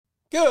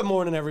Good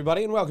morning,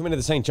 everybody, and welcome into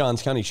the St.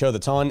 Johns County Show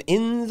that's on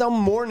in the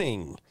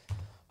morning.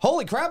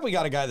 Holy crap, we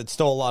got a guy that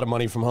stole a lot of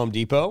money from Home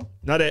Depot.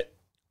 Not it.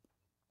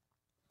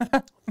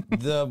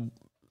 The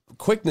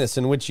quickness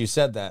in which you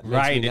said that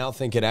makes me now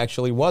think it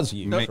actually was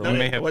you. You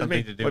may have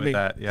something to do with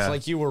that, yeah. It's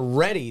like you were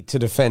ready to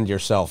defend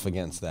yourself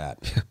against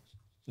that.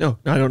 No,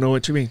 I don't know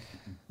what you mean.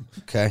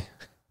 Okay.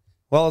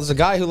 Well, it's a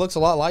guy who looks a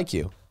lot like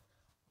you.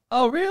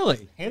 Oh,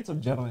 really?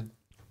 Handsome gentleman.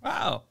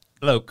 Wow.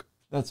 Bloke.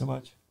 Not so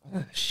much.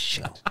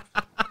 Shit.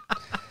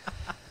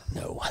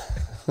 No.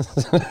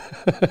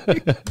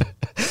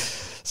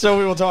 So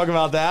we will talk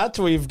about that.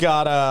 We've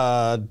got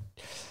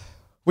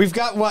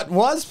what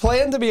was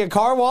planned to be a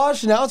car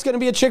wash. Now it's going to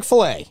be a Chick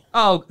Fil A.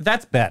 Oh,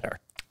 that's better.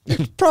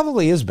 It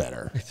probably is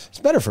better. It's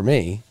better for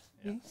me.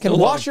 You can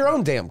wash your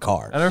own damn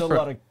car. There's a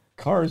lot of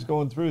cars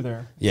going through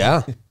there.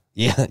 Yeah.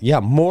 Yeah.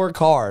 More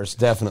cars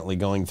definitely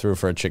going through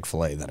for a Chick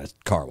Fil A than a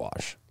car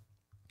wash.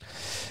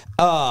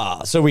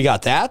 So we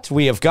got that.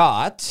 We have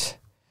got,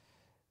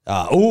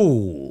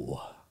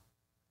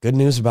 good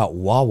news about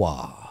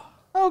Wawa.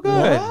 Oh,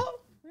 good.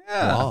 What?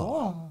 Yeah.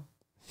 Wow.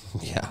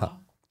 Yeah.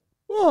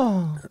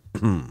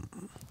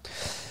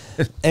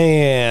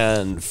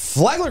 And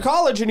Flagler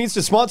College, who needs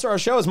to sponsor our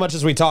show as much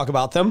as we talk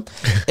about them,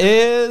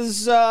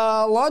 is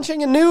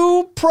launching a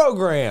new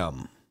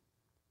program.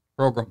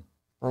 Program.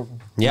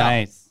 Yeah.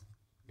 Nice.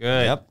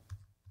 Good. Yep.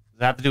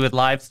 Does it have to do with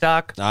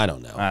livestock? I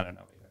don't know. I don't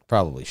know either.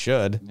 Probably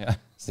should. Yeah.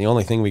 It's the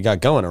only thing we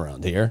got going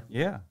around here.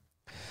 Yeah.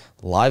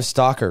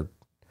 Livestock or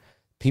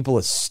people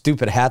with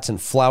stupid hats and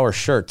flower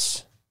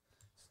shirts.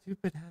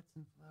 Stupid hats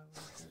and flowers.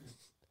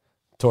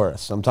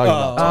 Tourists. I'm talking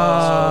about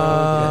tourists.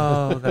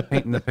 Oh, that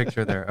painting the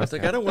picture there. I was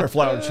like, I don't wear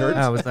flowered shirts.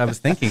 I was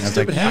thinking. I was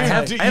like, You, I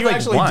have like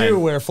actually one. do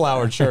wear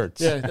flowered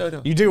shirts. Yeah,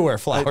 no. You do wear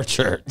flowered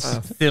shirts.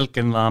 Silk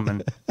and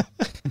lamen.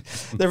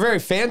 They're very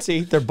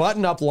fancy. They're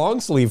button-up,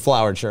 long-sleeve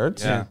flowered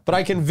shirts. Yeah. But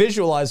I can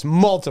visualize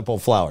multiple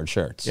flowered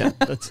shirts. Yeah,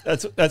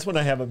 that's when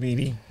I have a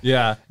meeting.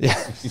 Yeah. You're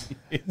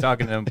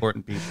talking to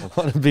important people. I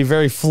want to be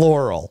very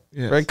floral,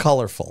 very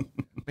colorful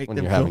Make when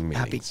them you're having feel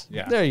happy. meetings.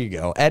 Yeah. There you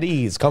go. At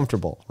ease,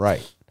 comfortable.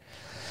 Right.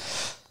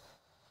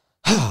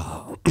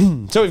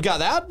 So we've got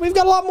that. We've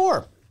got a lot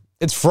more.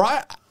 It's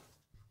Friday.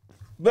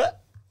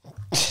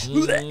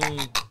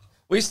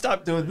 We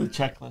stopped doing the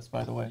checklist,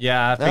 by the way.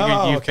 Yeah, I figured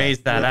you okay.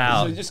 phased that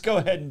out. So just go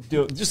ahead and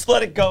do it. Just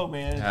let it go,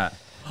 man. Yeah.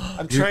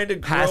 I'm trying to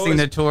grow passing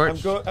the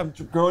torch. I'm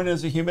growing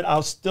as a human.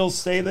 I'll still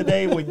say the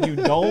day when you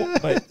don't,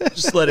 but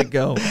just let it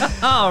go.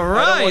 All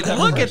right. that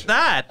Look pressure. at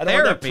that. I don't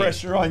want that Therapy.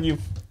 pressure on you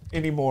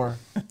anymore.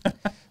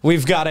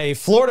 We've got a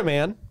Florida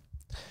man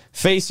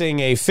facing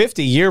a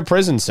 50-year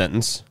prison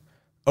sentence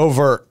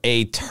over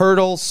a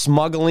turtle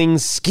smuggling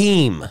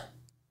scheme.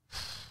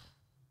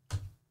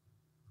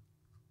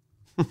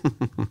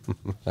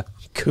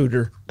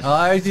 Cooter.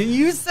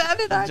 You said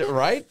it.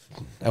 Right?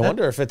 I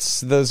wonder if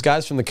it's those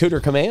guys from the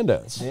Cooter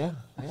Commandos. Yeah.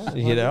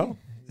 You know?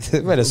 They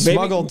might have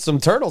smuggled some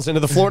turtles into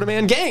the Florida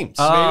Man games.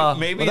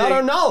 Maybe Without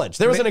our knowledge.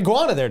 There was an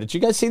iguana there. Did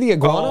you guys see the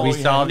iguana? We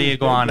saw the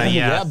iguana,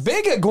 Yeah, yes.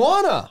 big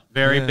iguana.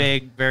 Very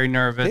big, very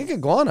nervous. Big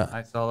iguana.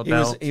 I saw the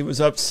belt. he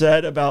was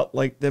upset about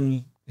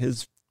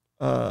his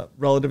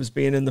relatives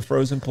being in the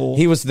frozen pool.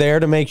 He was there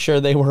to make sure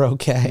they were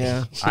okay.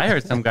 Yeah. I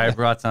heard some guy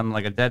brought some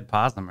like a dead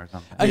possum or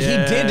something. He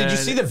did. Did you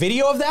see the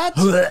video of that?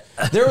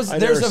 There's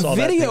never a saw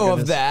that, video thank of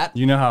goodness. that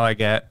You know how I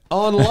get.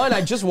 online.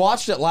 I just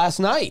watched it last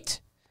night.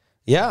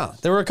 Yeah,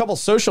 there were a couple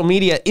social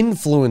media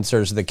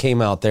influencers that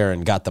came out there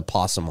and got the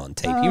possum on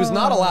tape. He was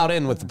not allowed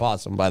in with the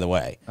possum, by the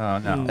way. Oh,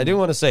 no. I do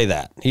want to say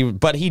that.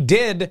 But he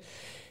did.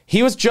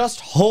 He was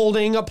just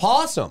holding a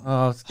possum,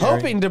 scary.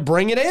 hoping to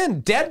bring it in.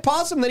 Dead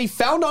possum that he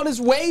found on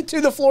his way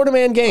to the Florida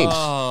Man games.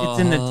 It's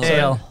in the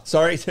tail.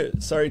 Sorry to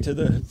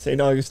the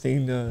St.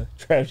 Augustine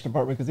trash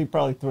department because he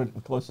probably threw it in the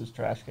closest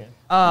trash can.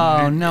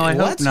 Oh, no, I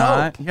hope Let's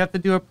not. hope. You have to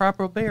do a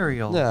proper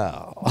burial.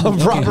 No, a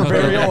proper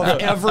burial of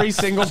every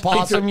single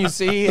possum you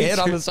see hit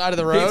on the side of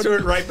the He road. threw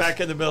it right back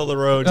in the middle of the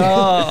road.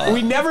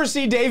 We never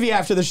see Davey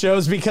after the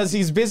shows because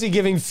he's busy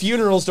giving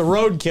funerals to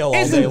roadkill all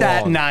day Isn't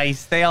that long.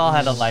 nice? They all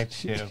had a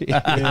life too.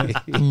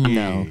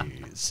 No.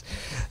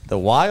 The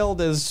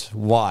wild is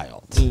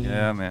wild.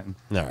 Yeah, man.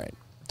 All right.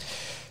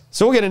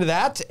 So we'll get into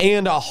that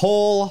and a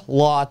whole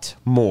lot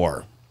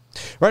more.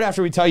 Right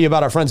after we tell you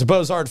about our friends at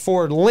Bozard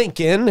Ford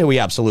Lincoln, who we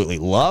absolutely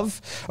love.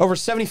 Over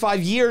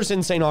 75 years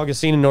in St.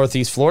 Augustine in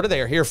Northeast Florida.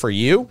 They are here for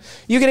you.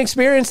 You can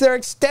experience their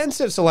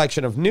extensive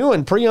selection of new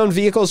and pre-owned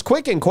vehicles,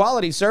 quick and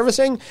quality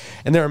servicing,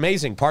 and their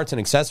amazing parts and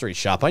accessories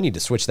shop. I need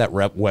to switch that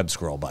web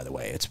scroll, by the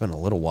way. It's been a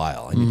little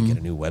while. I need to get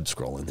a new web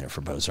scroll in there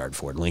for Bozard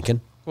Ford Lincoln.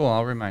 Cool,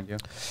 I'll remind you.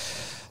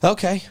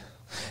 Okay.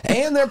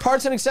 And their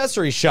parts and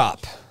accessories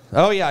shop.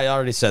 Oh, yeah, I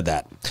already said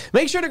that.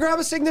 Make sure to grab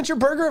a signature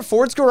burger at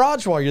Ford's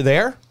Garage while you're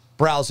there,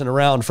 browsing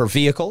around for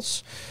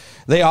vehicles.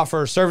 They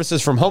offer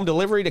services from home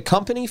delivery to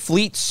company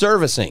fleet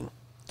servicing.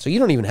 So you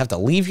don't even have to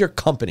leave your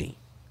company.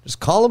 Just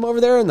call them over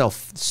there and they'll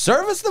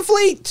service the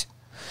fleet.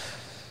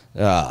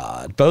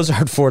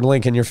 Bozard Ford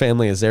Lincoln, your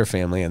family is their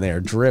family, and they are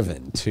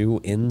driven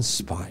to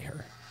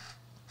inspire.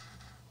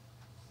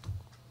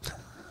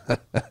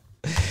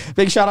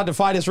 Big shout out to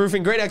Fidus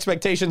Roofing, Great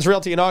Expectations,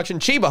 Realty and Auction,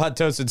 Chiba Hut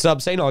Toasted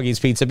Sub, St. Augie's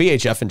Pizza,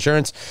 BHF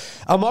Insurance,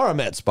 Amara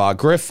Med Spa,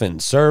 Griffin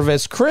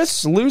Service,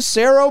 Chris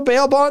Lucero,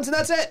 Bail Bonds, and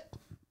that's it.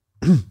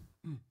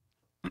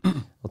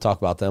 We'll talk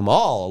about them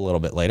all a little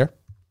bit later.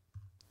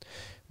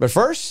 But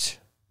first,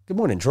 good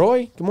morning,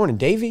 Troy. Good morning,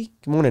 Davey.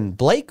 Good morning,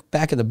 Blake,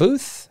 back in the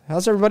booth.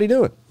 How's everybody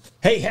doing?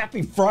 Hey,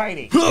 happy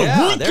Friday.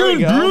 Yeah, there we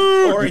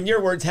go. Or in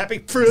your words,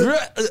 happy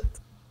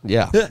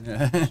Yeah.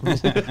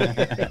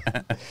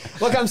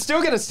 Look, I'm still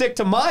going to stick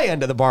to my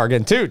end of the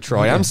bargain, too,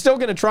 Troy. I'm still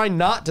going to try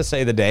not to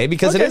say the day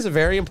because it is a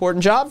very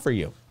important job for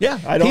you. Yeah,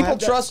 I don't People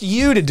trust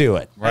you to do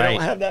it. Right. I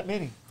don't have that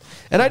many.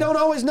 And I don't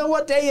always know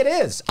what day it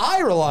is. I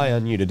rely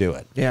on you to do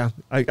it. Yeah,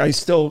 I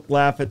still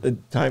laugh at the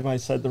time I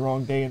said the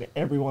wrong day and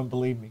everyone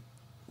believed me.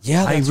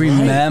 Yeah, I that's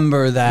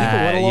remember right.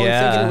 that. People went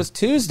along thinking it was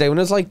Tuesday when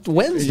it was like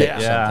Wednesday or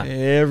something.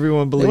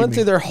 Everyone believed They went me.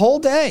 through their whole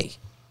day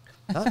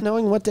not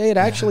knowing what day it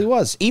actually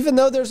was, even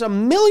though there's a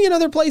million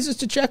other places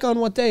to check on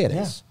what day it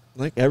is.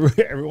 Like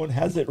everyone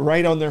has it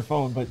right on their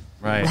phone, but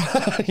Right.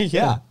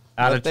 Yeah.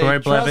 Out of Troy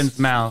Plevin's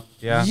mouth.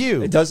 Yeah.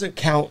 You. it doesn't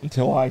count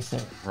until I say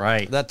it.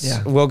 Right.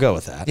 We'll go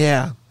with that.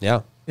 Yeah.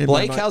 Yeah. In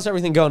Blake, my mind. how's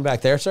everything going back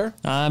there, sir?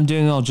 I'm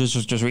doing all just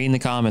reading the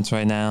comments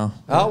right now.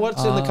 Oh,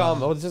 what's in the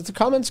comments? Is the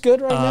comments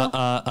good right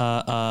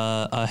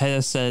now?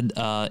 Hedda said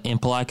in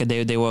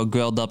Palaka they were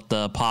grilled up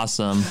the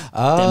possum.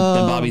 Oh.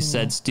 Then Bobby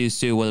said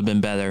stew would have been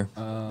better.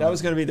 That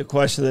was going to be the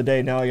question of the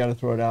day. Now I got to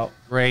throw it out.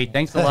 Great.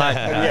 Thanks a lot.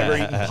 Have you ever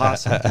eaten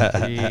possum?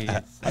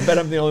 Jeez. I bet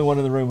I'm the only one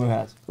in the room who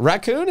has.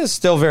 Raccoon is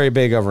still very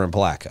big over in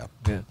Palaca.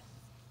 Yeah.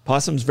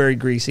 Possum's very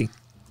greasy.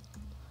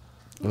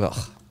 Ugh.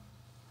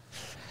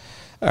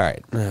 All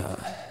right.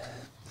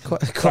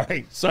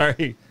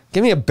 Sorry.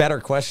 Give me a better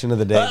question of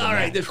the day. All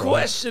right. The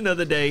question of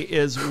the day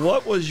is,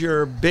 what was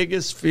your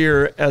biggest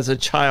fear as a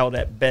child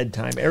at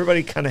bedtime?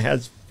 Everybody kind of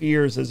has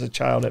fears as a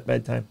child at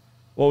bedtime.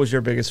 What was your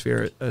biggest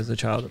fear as a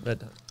child at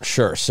bedtime?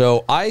 Sure.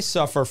 So I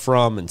suffer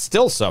from and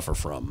still suffer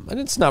from, and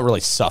it's not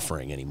really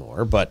suffering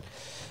anymore, but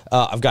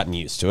I've gotten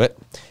used to it.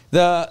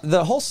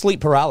 The whole sleep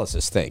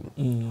paralysis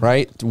thing,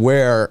 right?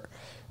 Where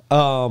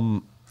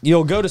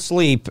you'll go to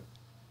sleep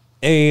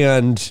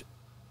and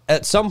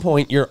at some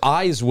point your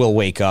eyes will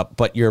wake up,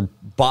 but your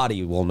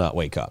body will not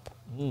wake up.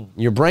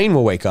 Your brain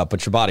will wake up,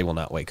 but your body will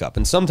not wake up.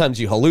 And sometimes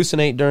you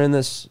hallucinate during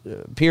this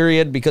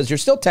period because you're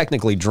still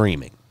technically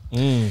dreaming.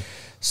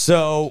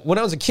 So when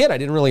I was a kid, I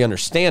didn't really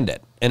understand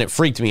it, and it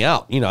freaked me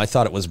out. You know, I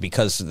thought it was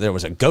because there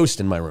was a ghost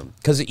in my room.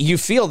 Because you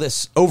feel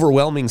this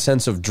overwhelming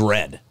sense of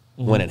dread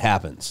when it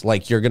happens.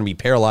 Like you're going to be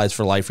paralyzed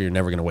for life or you're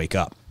never going to wake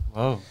up.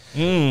 Whoa.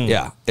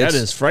 Yeah. That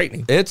is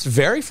frightening. It's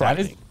very That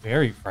frightening. is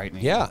very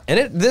frightening. Yeah.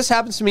 And this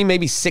happens to me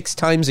maybe 6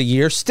 times a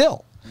year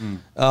still.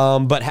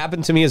 But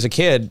happened to me as a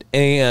kid.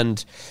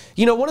 And,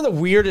 you know, one of the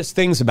weirdest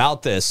things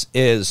about this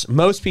is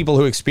most people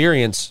who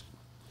experience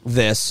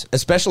this,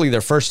 especially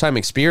their first time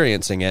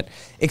experiencing it,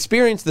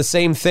 experience the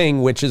same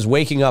thing, which is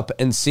waking up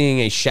and seeing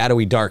a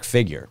shadowy, dark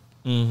figure.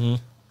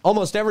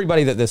 Almost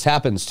everybody that this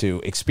happens to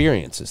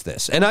experiences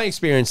this. And I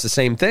experienced the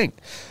same thing.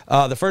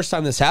 The first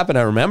time this happened,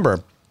 I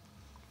remember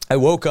I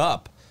woke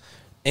up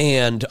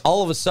and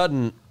all of a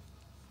sudden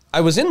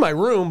I was in my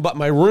room, but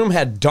my room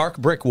had dark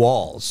brick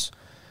walls.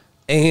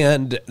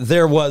 And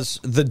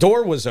the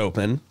door was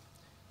open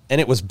and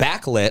it was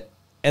backlit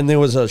and there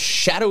was a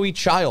shadowy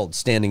child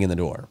standing in the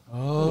door.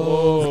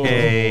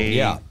 Okay.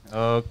 Yeah.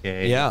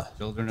 Okay. Yeah.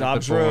 Children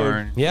Dobbs of the Road.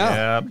 Born.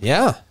 Yeah. Yep.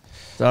 Yeah.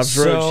 Dobbs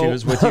Road, she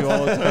was with you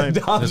all the time.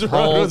 Dobbs The Road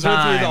whole was with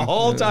me the time.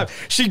 whole time.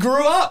 She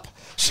grew up.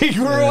 She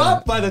grew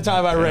up by the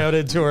time I ran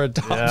into her at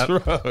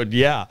Dobbs Road.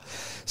 Yeah.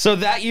 So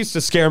that used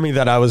to scare me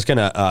that I was going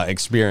to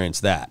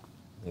experience that.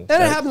 And it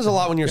happens a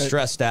lot when you're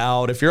stressed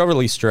out. If you're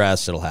overly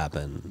stressed, it'll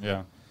happen.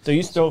 Yeah. So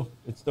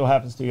it still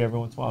happens to you every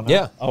once in a while now?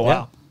 Yeah. Oh,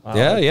 wow. Wow.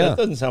 Yeah, yeah. That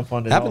doesn't sound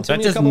fun at Happened all. to That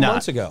me a does couple not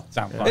months ago.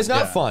 sound fun. It's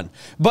not Yeah. fun.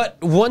 But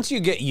once you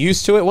get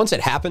used to it, once it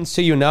happens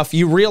to you enough,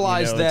 you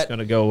realize You know that it's going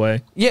to go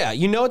away. yeah,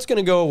 you know it's going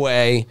to go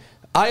away.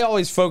 I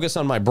always focus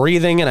on my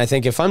breathing, and I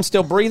think if I'm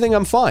still breathing,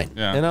 I'm fine.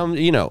 Yeah. And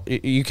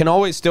you can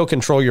always still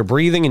control your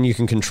breathing, and you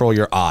can control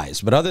your eyes.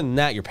 But other than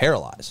that, you're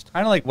paralyzed.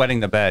 Kind of like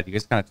wetting the bed. You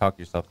just kind of talk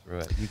yourself through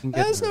it. You can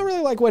get It's through not it.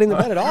 really like wetting the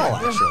bed at all,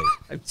 actually.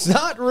 It's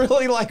not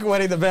really like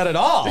wetting the bed at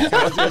all.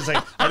 I was going to say,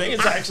 I think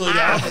it's actually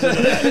the opposite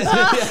of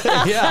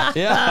that.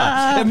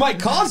 Yeah. It might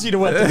cause you to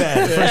wet the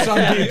bed for some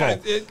people.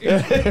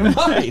 It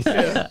might.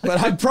 But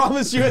I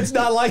promise you it's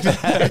not like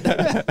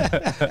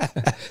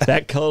that.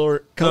 That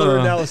color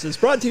analysis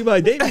brought to you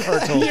by Davey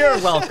Hartzell. You're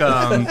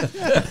welcome.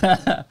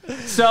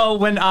 So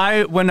when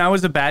I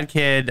was a bad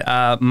kid,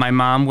 my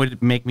mom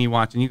would make me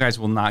watch, and you guys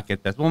will not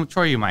get this. Well,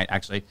 Troy, you might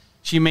actually.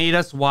 She made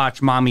us watch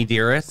Mommy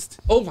Dearest.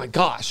 Oh, my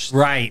gosh.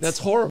 Right. That's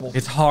horrible.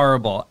 It's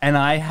horrible. And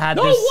I had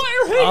No this.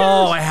 wire hangers!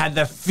 Oh, I had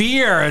the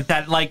fear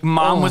that like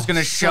mom was going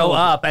to show so-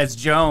 up as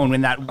Joan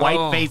in that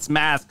white face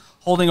mask,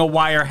 holding a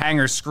wire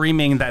hanger,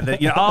 screaming that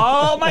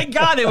oh my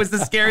God, it was the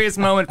scariest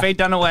moment. Faye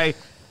Dunaway.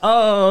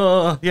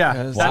 Oh, yeah.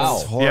 That's Wow.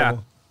 horrible. Yeah.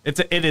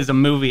 It is a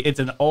movie. It's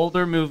an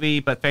older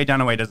movie, but Faye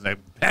Dunaway does a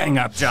bang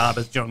up job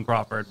as Joan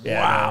Crawford.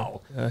 Yeah,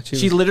 wow.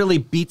 She literally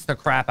beats the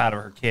crap out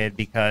of her kid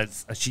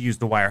because she used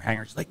the wire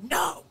hanger. She's like,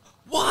 no,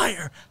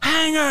 wire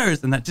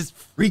hangers. And that just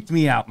freaked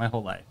me out my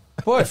whole life.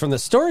 Boy, from the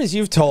stories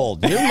you've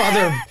told,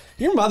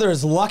 your mother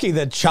is lucky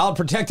that Child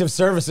Protective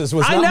Services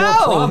was not more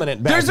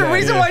prominent back There's then. a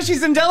reason why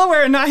she's in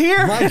Delaware and not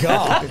here. My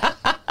God.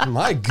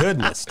 My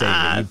goodness,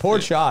 David, you poor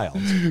child.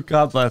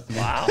 God bless him.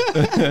 Wow.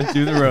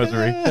 Do the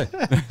rosary. I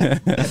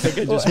think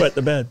I just wet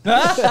the bed.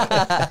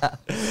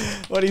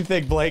 What do you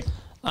think, Blake?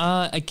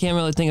 I can't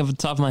really think of the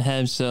top of my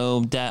head,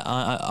 so Dad,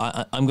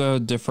 I'm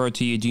going to defer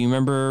to you. Do you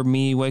remember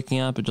me waking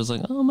up and just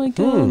like, oh my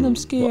God, I'm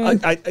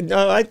scared?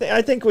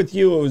 I think with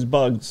you it was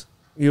bugs.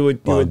 You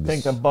would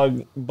think a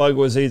bug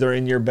was either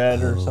in your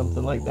bed or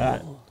something like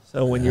that.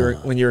 So when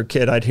you're a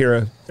kid, I'd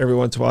hear every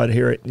once in a while I'd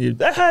hear it, and it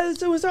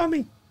was on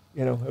me.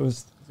 You know, it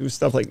was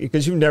stuff like,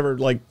 because you never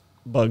liked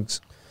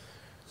bugs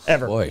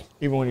ever. Boy.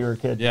 Even when you were a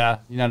kid. Yeah,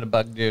 you're not a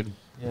bug dude.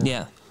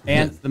 Yeah.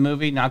 Ants, the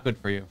movie, not good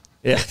for you.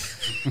 Yeah.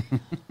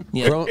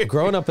 Yeah.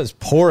 Growing up as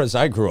poor as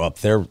I grew up,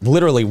 there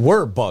literally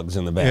were bugs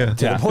in the bed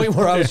to Yeah. the point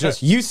where I was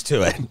just used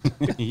to it.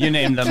 You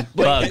named them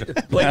Bug.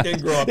 Blake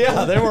didn't grow up.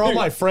 Yeah, they were all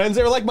my friends.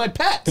 They were like my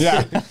pets.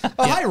 Yeah. Oh,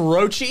 hi,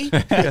 Roachy.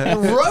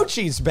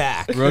 Roachy's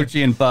back.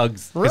 Roachy and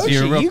Bugs. 'Cause Roachy,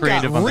 you're real you got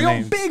creative on the real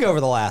names. big over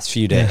the last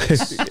few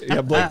days.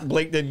 Yeah,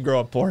 Blake didn't grow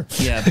up poor.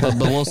 Yeah, but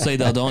we'll say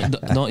though,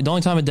 the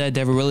only time I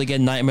ever really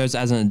get nightmares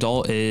as an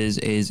adult is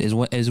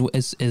like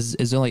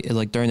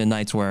during the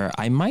nights where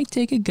I might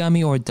take a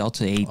gummy or a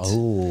Delta 8.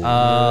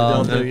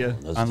 They'll do you.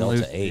 Those I'm Delta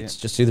loose, 8s.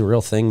 Just do the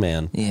real thing,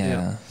 man.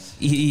 Yeah.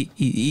 Even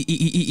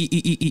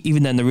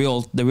then, the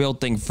real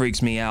thing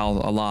freaks me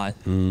out a lot.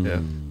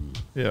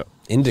 Yeah.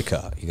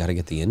 Indica. You got to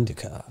get the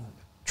indica.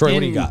 Troy, what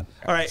do you got?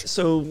 All right.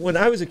 So when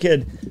I was a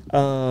kid,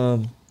 there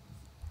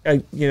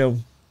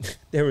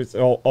was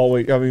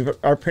always. I mean,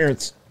 our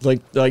parents,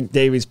 like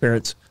Davey's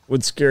parents,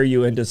 would scare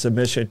you into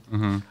submission.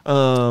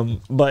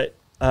 But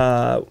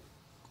I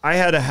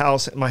had a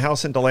house. My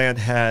house in DeLand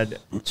had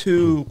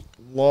 2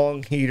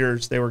 long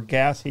heaters. They were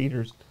gas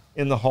heaters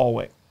in the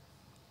hallway.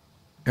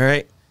 All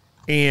right,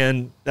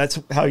 and that's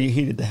how you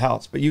heated the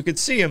house. But you could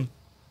see them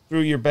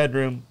through your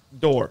bedroom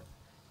door.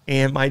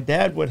 And my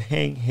dad would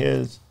hang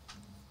his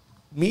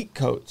meat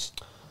coats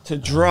to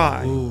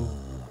dry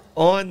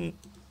on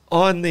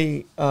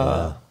the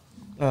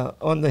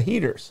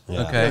heaters.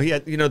 Yeah. Okay. He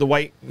had the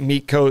white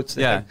meat coats.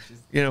 that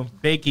Yeah.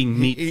 had, Baking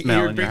meat he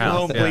smell would in your bring them house.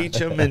 home, Yeah. bleach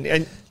them,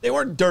 and they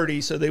weren't dirty,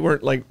 so they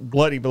weren't like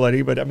bloody,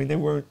 but I mean they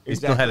weren't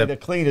still had exactly the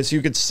cleanest.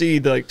 You could see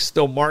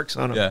still marks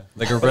on them. Yeah,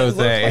 like a But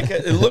rosé.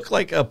 it looked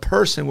like a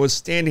person was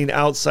standing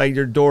outside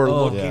your door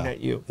looking Yeah.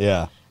 at you.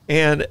 Yeah.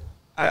 And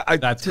I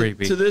That's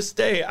creepy. To this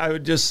day, I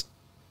would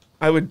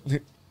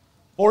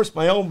force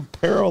my own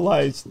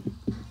paralyzed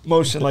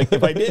motion. Like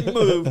if I didn't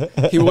move,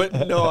 he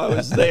wouldn't know I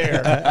was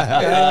there.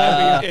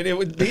 And it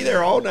would be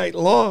there all night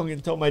long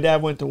until my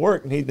dad went to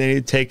work, and then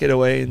he'd take it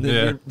away, and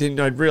then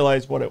I'd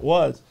realize what it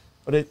was.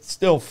 But it's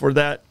still, for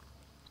that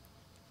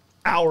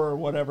hour or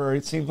whatever,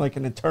 it seemed like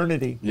an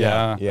eternity.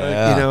 Yeah.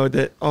 Yeah.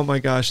 That, oh my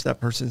gosh, that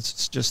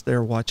person's just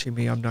there watching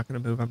me. I'm not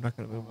going to move. I'm not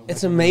going to move.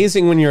 It's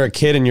amazing when you're a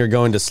kid and you're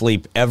going to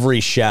sleep, every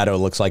shadow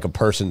looks like a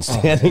person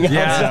standing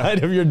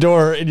outside of your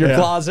door in your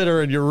closet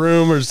or in your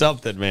room or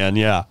something, man.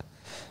 Yeah.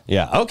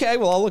 Yeah. Okay.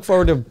 Well, I'll look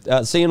forward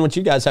to seeing what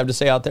you guys have to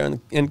say out there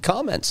in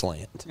comments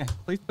land. Yeah,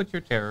 please put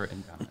your terror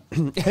in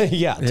comments.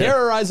 Yeah.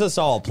 Terrorize us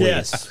all, please.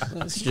 Yes.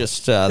 That's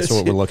just that's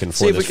what we're looking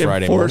See for if we this can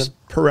Friday force morning.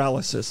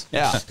 paralysis.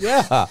 Yeah.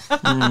 Yeah.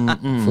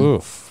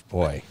 Oof.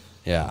 Boy.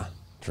 Yeah.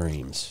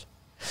 Dreams.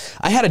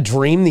 I had a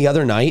dream the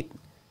other night,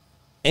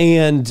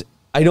 and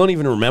I don't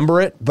even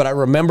remember it, but I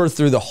remember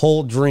through the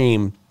whole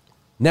dream.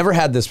 Never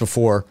had this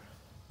before.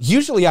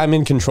 Usually I'm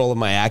in control of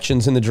my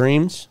actions in the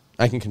dreams.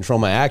 I can control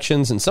my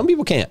actions, and some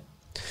people can't.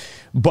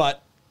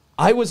 But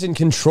I was in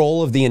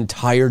control of the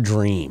entire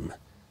dream.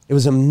 It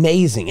was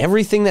amazing.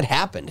 Everything that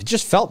happened, it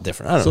just felt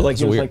different. I don't know. It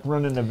was weird. like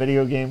running a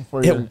video game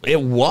for you.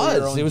 It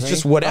was. own It was dream?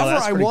 just whatever Oh,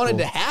 that's I pretty wanted cool.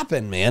 to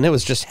happen, man. It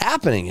was just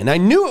happening. And I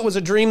knew it was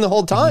a dream the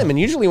whole time. And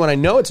usually when I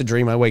know it's a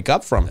dream, I wake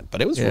up from it.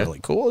 But it was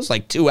really cool. It was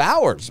like 2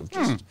 hours of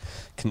just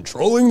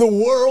controlling the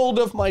world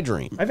of my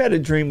dream. I've had a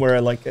dream where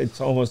it's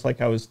almost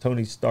like I was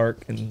Tony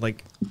Stark and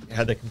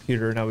had the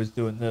computer and I was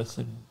doing this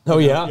and Oh,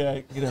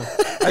 yeah?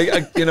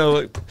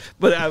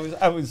 but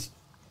I was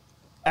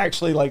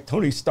actually like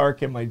Tony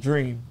Stark in my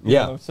dream. you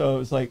Yeah. know? So it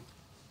was like,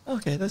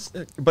 okay,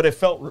 but it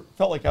felt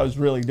like I was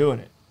really doing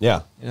it.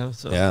 Yeah.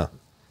 So Yeah.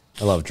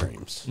 I love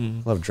dreams.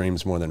 Love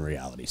dreams more than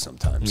reality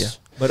sometimes. yeah.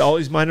 But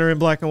always mine are in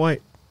black and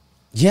white.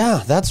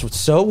 Yeah, that's what's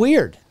so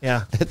weird.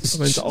 Yeah, It's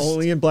it's just-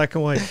 only in black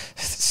and white.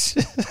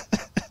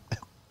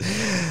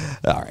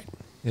 All right.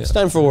 It's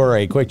time for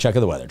a quick check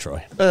of the weather,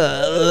 Troy.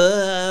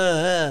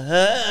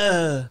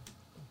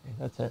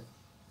 That's it.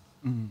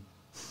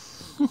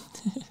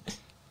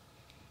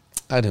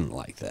 I didn't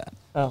like that.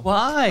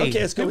 Why?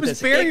 Okay, let's go It with was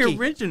this. very Icky.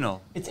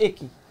 original. It's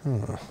icky.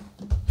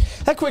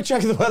 That quick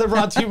check of the weather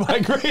brought to you by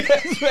Great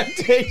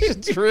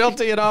Expectations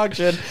Realty and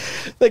Auction.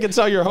 They can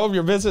sell your home,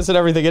 your business, and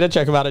everything in it.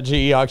 Check them out at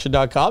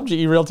geauction.com,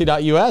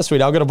 gerealty.us. We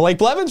now go to Blake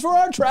Blevins for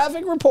our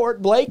traffic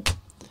report. Blake.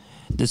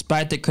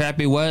 Despite the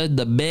crappy weather,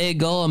 the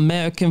big old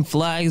American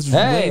flag's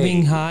Hey.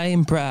 waving high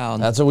and proud.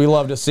 That's what we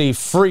love to see.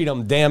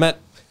 Freedom, damn it.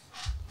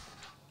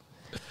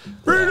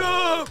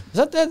 Freedom!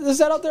 Is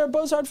that out there at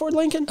Bozard Ford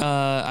Lincoln?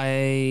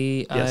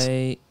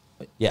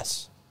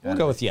 Yes. We'll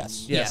go with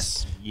yes.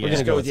 Yes. We're going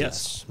to go with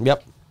yes.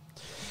 Yep.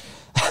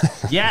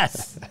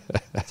 Yes.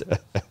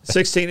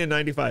 16 and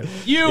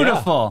 95.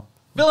 Beautiful.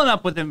 Filling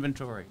up with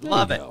inventory.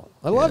 Love it.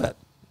 I love it.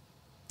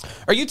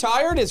 Are you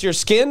tired? Is your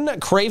skin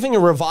craving a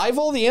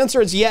revival? The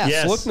answer is yes.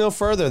 Yes. Look no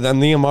further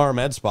than the Amar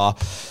Med Spa.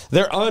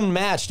 Their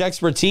unmatched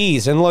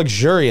expertise and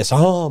luxurious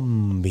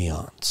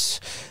ambiance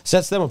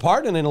sets them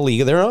apart and in a league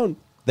of their own.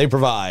 They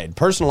provide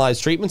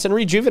personalized treatments and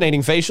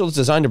rejuvenating facials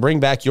designed to bring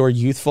back your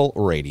youthful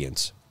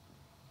radiance.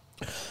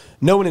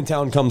 No one in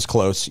town comes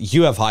close.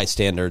 You have high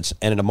standards,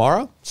 and at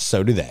Amara,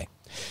 so do they.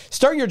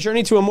 Start your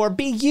journey to a more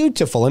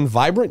beautiful and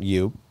vibrant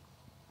you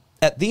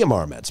at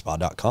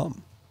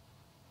theamaramedspa.com.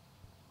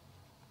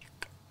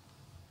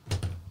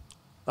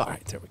 All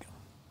right, there we go.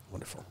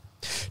 Wonderful.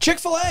 Chick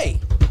Fil A.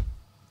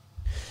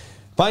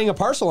 Buying a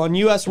parcel on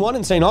US 1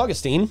 in St.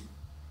 Augustine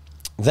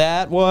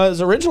that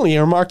was originally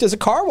earmarked as a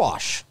car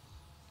wash.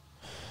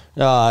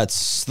 The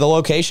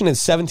location is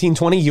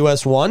 1720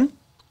 US 1.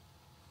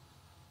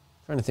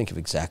 Trying to think of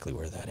exactly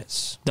where that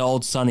is. The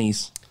old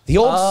Sunnies. The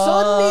old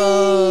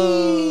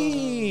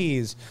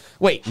Sunnies.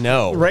 Wait,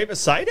 no. Right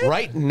beside it?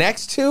 Right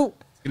next to?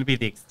 It's going to be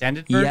the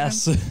extended version?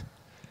 Yes.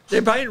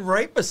 They're buying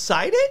right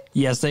beside it?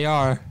 Yes, they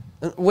are.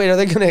 Wait, are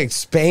they going to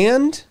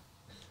expand?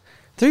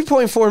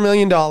 $3.4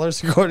 million,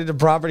 according to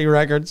property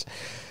records.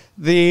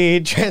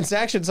 The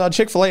transaction saw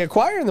Chick Fil A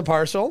acquiring the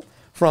parcel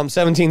from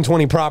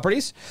 1720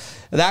 Properties.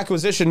 The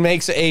acquisition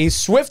makes a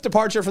swift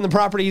departure from the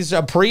property's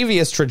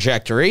previous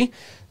trajectory,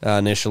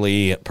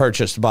 initially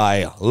purchased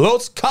by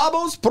Los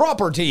Cabos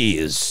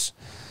Properties,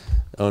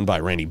 owned by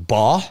Randy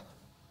Baugh.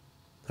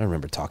 I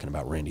remember talking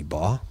about Randy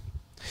Baugh.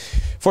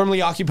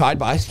 Formerly occupied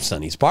by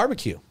Sonny's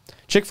Barbecue.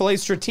 Chick Fil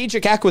A's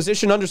strategic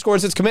acquisition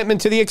underscores its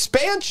commitment to the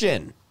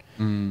expansion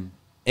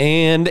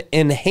and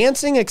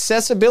enhancing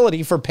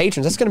accessibility for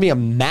patrons. That's going to be a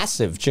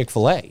massive Chick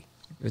Fil A.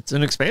 It's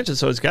an expansion,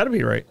 so it's got to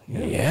be right.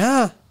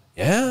 Yeah.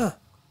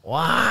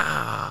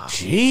 Wow.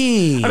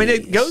 Gee. I mean,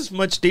 it goes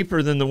much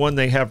deeper than the one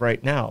they have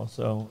right now.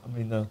 So, I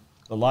mean, the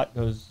lot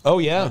goes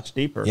much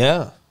deeper.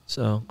 Yeah.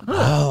 So,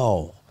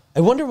 Oh. I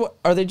wonder,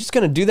 are they just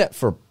going to do that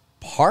for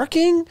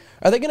parking?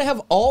 Are they going to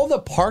have all the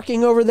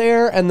parking over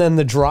there and then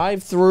the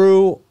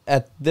drive-through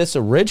at this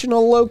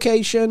original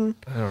location?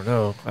 I don't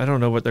know. I don't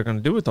know what they're going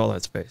to do with all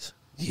that space.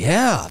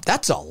 Yeah,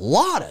 that's a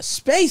lot of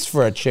space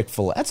for a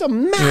Chick-fil-A. That's a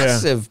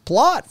massive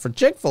plot for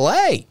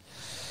Chick-fil-A.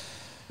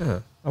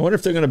 I wonder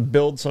if they're going to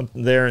build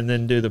something there and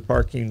then do the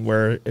parking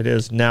where it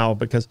is now,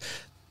 because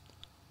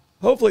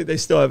hopefully they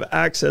still have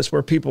access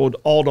where people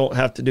all don't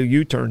have to do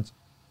U-turns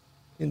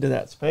into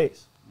that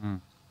space.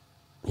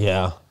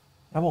 Yeah.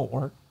 That won't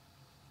work.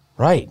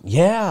 Right.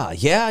 Yeah.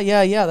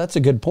 That's a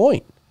good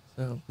point.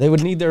 So, They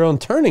would need their own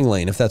turning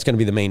lane if that's going to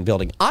be the main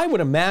building. I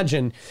would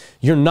imagine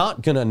you're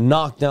not going to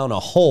knock down a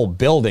whole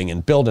building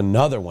and build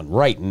another one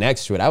right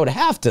next to it. I would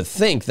have to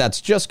think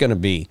that's just going to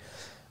be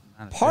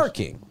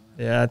parking.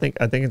 yeah, I think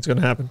it's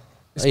going to happen.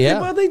 Yeah.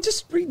 Well, they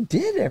just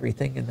redid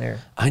everything in there.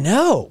 I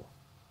know.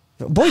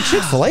 Boy,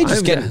 Chick-fil-A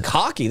just getting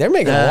cocky. They're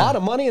making a lot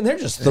of money and they're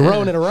just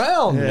throwing it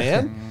around,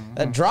 man.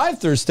 That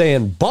drive-thru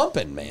staying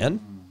bumping, man.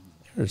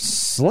 They're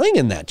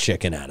slinging that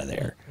chicken out of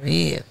there.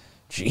 Man.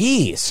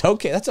 Jeez.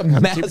 Okay, that's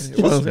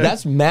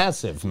that's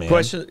massive, man.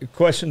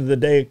 Question of the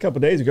day a couple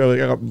of days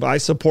ago. I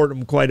support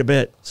them quite a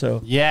bit.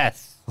 So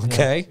Yes.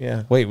 Okay.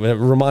 Yeah. Wait,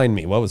 remind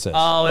me. What was this?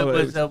 Oh, it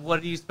was,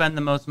 what do you spend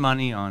the most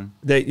money on?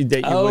 that you wish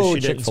you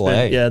didn't Chick-fil-A.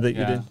 spend. Yeah, that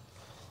you Yeah. did.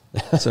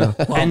 So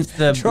Hence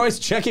the Troy's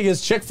checking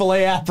his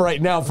Chick-fil-A app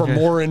right now for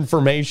more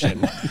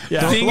information.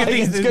 yeah. Seeing if Like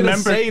these it's going to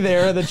members- say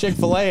there in the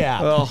Chick-fil-A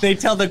app. They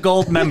tell the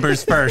gold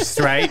members first,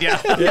 right?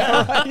 Yeah.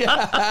 Wait,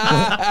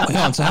 hold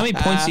on, so how many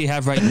points do you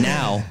have right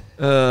now?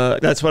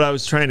 That's what I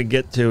was trying to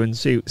get to and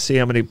see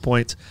how many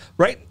points.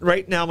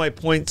 Right now, my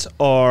points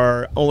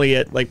are only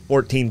at like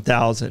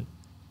 14,000,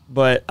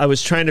 but I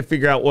was trying to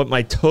figure out what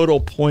my total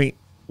point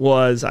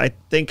was. I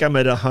think I'm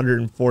at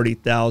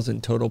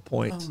 140,000 total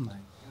points. Oh my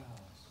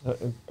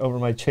Over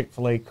my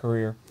Chick-fil-A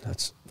career.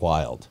 That's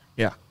wild.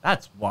 Yeah.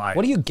 That's wild.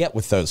 What do you get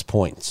with those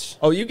points?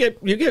 Oh, you get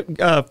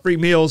free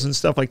meals and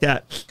stuff like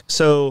that.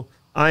 So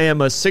I am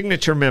a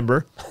signature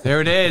member.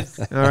 There it is.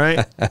 All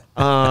right.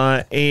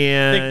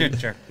 And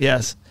Signature.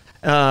 Yes.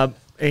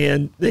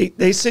 And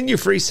they send you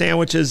free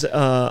sandwiches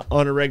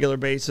on a regular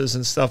basis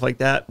and stuff like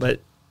that.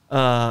 But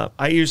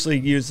I usually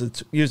use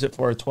it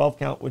for a 12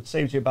 count, which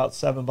saves you about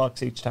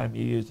 $7 each time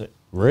you use it.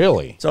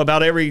 Really? So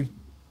about every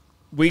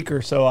week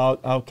or so,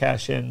 I'll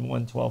cash in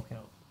one 12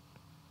 count.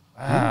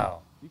 Wow.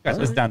 You got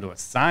this down to a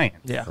science.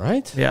 Yeah.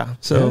 Right? Yeah.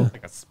 So,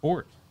 Like a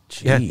sport.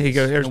 yeah, here you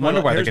go. Here's No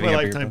wonder why they're here's my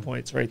getting every- lifetime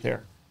points right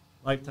there.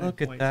 Lifetime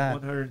Look at points, that.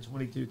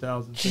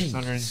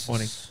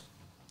 122,620.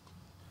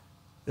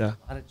 Yeah. A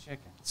lot of chicken.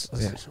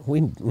 We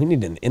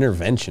need an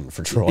intervention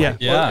for Troy. Yeah.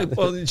 Yeah.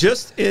 Well,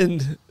 just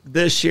in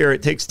this year,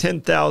 it takes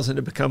 10,000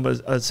 to become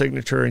a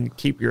signature and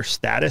keep your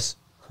status.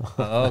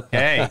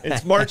 Okay.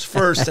 It's March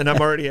 1st, and I'm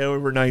already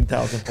over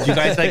 9,000 points. You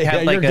guys like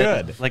have Yeah, like you're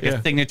a good. like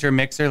a signature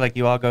mixer, like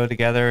you all go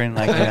together and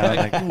like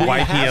like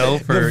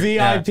YPO for The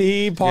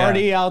VIP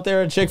party out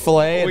there at Chick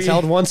Fil A. It's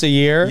held once a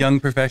year.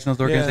 Young Professionals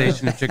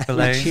Organization of Chick Fil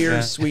A.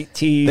 Cheers, sweet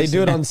teas. They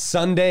do it on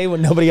Sunday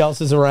when nobody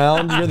else is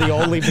around. You're the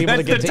only people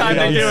that That's get the to time eat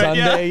to on do it, yeah.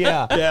 Sunday.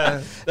 Yeah.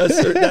 Yeah,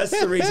 that's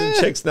the reason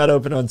Chick's not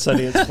open on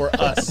Sunday. It's for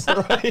us.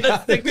 Yeah,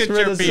 it's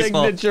signature for the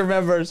people. signature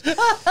members. They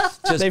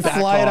back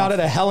fly it out off. in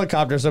a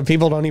helicopter so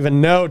people don't even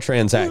know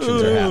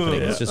transactions are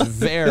happening. It's just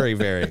very,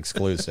 very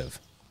exclusive.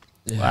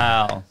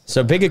 Wow.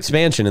 So big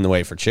expansion in the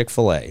way for Chick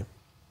Fil A.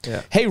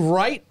 Yeah. Hey,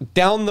 right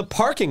down the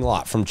parking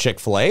lot from Chick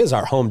Fil A is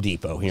our Home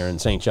Depot here in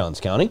St. Johns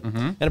County.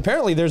 And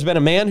apparently there's been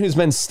a man who's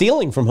been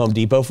stealing from Home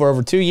Depot for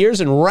over 2 years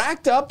and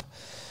racked up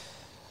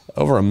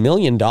over $1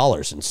 million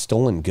in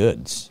stolen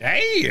goods.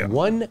 Damn.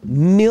 $1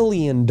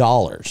 million.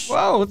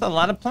 Whoa, that's a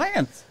lot of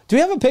plants. Do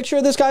we have a picture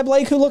of this guy,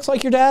 Blake, who looks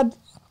like your dad?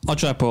 I'll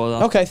try to pull it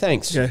up. Okay,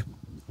 thanks. Okay.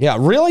 Yeah,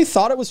 really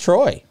thought it was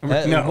Troy. No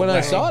when I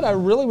way. saw it, I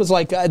really was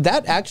like,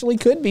 that actually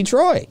could be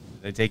Troy.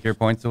 They take your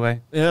points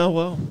away. Yeah,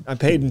 well, I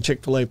paid in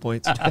Chick-fil-A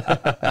points.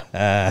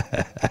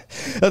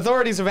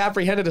 Authorities have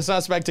apprehended a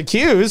suspect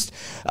accused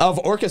of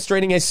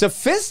orchestrating a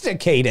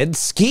sophisticated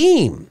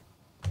scheme.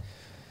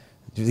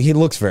 He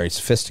looks very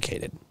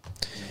sophisticated.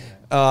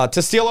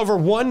 To steal over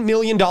 $1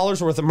 million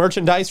worth of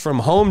merchandise from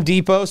Home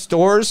Depot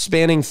stores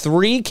spanning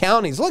 3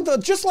 counties. Look,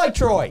 just like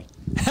Troy.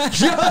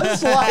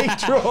 Just like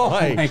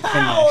Troy.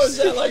 How is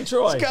that like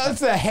Troy?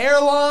 It's the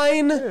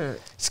hairline.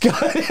 It's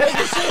got,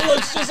 It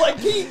looks just like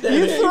Pete.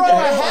 you throw a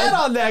hat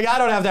on that guy. I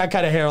don't have that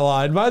kind of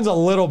hairline. Mine's a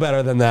little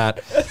better than that.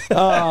 You throw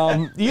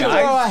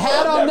a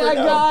hat on that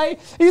guy.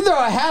 You throw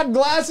a hat,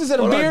 glasses,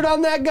 and a beard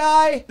on that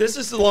guy. This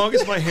is the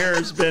longest my hair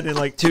has been in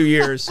like 2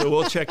 years, so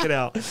we'll check it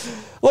out.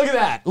 Look at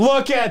that.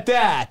 Look at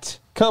that.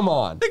 Come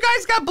on. The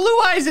guy's got blue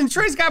eyes and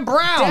Troy's got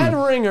brown. Dead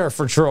ringer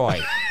for Troy.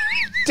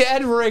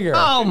 Dead ringer.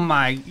 Oh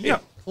my. Yeah,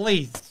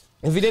 please.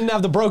 If he didn't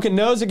have the broken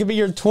nose, it could be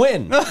your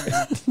twin.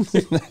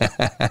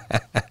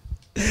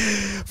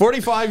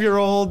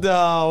 45-year-old,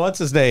 what's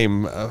his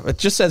name? It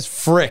just says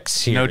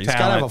Fricks here. No He's got to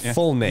have talent, a yeah.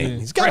 full name.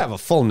 He's got to have a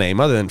full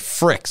name other than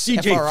Fricks.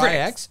 DJ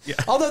F-R-I-X. Fricks. Yeah.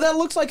 Although that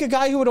looks like a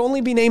guy who would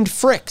only be named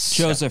Fricks.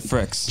 Joseph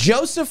Fricks.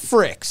 Joseph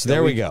Fricks.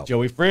 There we go.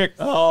 Joey Frick.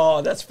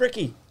 Oh, that's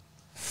Fricky.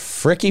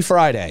 Fricky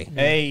Friday.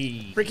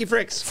 Hey. Fricky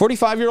Fricks.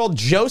 45-year-old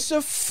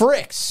Joseph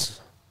Fricks.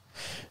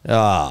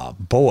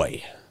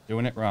 Boy.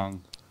 Doing it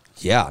wrong.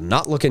 Yeah,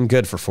 not looking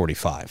good for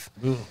 45.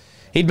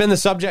 He'd been the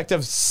subject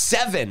of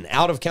 7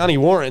 out-of-county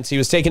warrants. He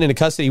was taken into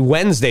custody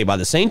Wednesday by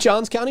the St.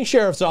 Johns County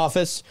Sheriff's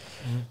Office.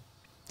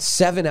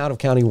 7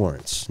 out-of-county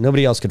warrants.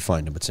 Nobody else could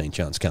find him but St.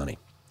 Johns County.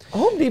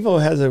 Home Depot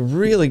has a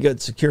really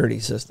good security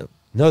system.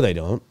 No, they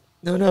don't.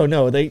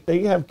 No. They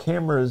have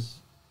cameras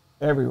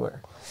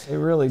everywhere. They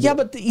really do. Yeah,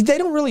 but they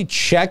don't really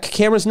check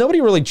cameras. Nobody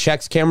really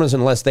checks cameras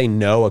unless they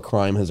know a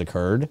crime has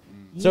occurred.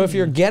 So if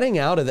you're getting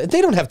out of it,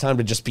 they don't have time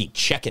to just be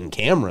checking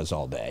cameras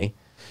all day.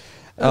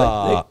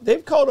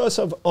 They've called us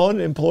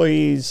on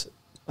employees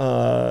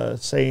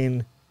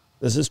saying,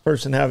 does this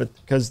person have it?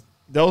 Because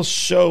they'll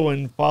show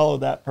and follow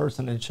that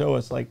person and show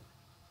us like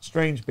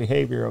strange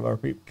behavior of our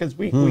people. Because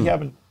we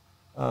haven't,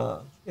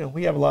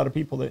 we have a lot of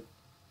people that,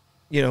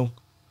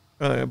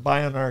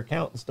 buy on our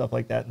account and stuff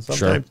like that. And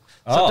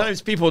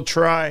sometimes people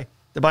try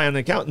to buy on the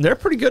account and they're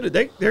pretty good at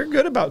they're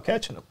good about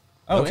catching them.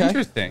 Oh, Okay.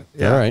 interesting.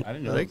 All right. I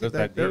didn't know They, it was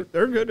that deep.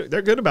 they're good.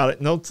 They're good about it,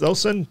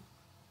 and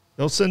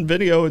they'll send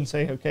video and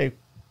say, okay,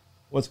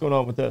 what's going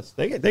on with this?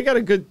 They got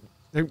a good.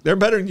 They're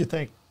better than you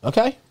think.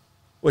 Okay.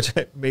 Which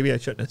maybe I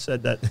shouldn't have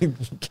said that.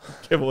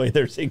 Give away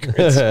their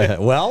secrets.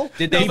 Well,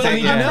 Did they people say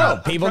need to that?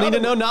 know. People need to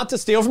know not to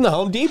steal from the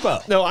Home Depot.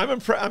 No, I'm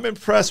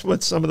impressed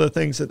with some of the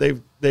things that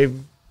they've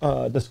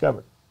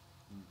discovered.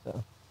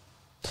 So.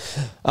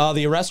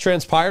 The arrest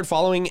transpired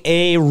following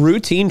a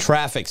routine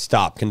traffic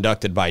stop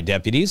conducted by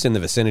deputies in the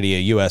vicinity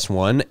of US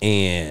 1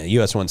 and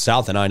US 1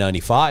 South and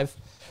I-95.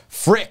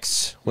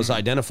 Fricks was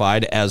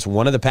identified as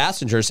one of the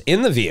passengers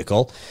in the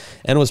vehicle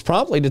and was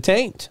promptly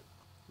detained.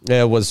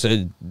 It was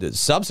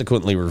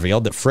subsequently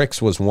revealed that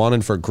Fricks was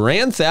wanted for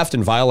grand theft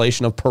and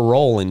violation of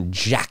parole in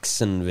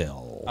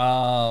Jacksonville.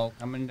 Oh,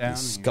 coming down.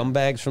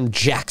 Scumbags from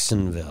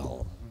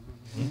Jacksonville.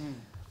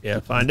 Yeah,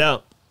 find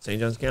out. St.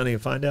 Johns County,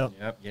 find out.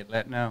 Yep, get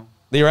let know.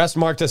 The arrest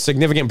marked a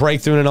significant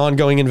breakthrough in an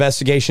ongoing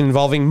investigation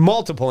involving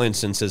multiple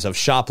instances of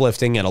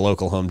shoplifting at a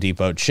local Home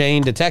Depot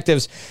chain.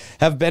 Detectives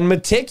have been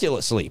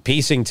meticulously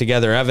piecing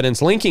together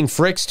evidence linking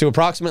Fricks to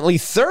approximately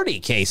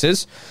 30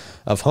 cases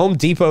of Home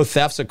Depot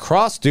thefts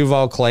across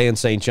Duval, Clay, and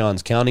St.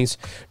 Johns counties.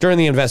 During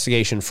the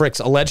investigation,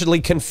 Fricks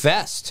allegedly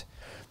confessed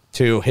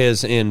to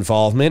his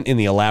involvement in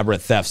the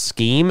elaborate theft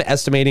scheme,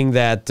 estimating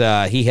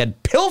that he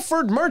had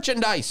pilfered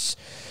merchandise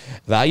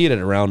valued at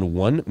around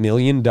 $1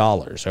 million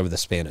over the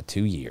span of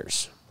 2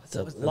 years.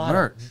 That's a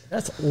lot.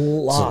 That's a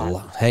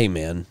lot. Hey,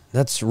 man,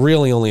 that's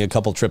really only a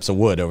couple trips of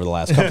wood over the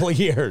last couple of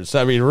years.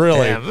 I mean,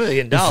 really, $1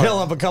 million. you fill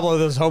up a couple of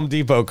those Home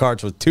Depot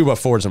carts with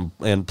 2x4s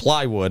and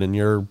plywood, and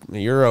you're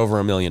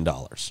over $1 million.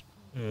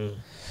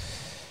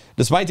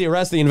 Despite the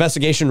arrest, the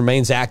investigation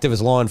remains active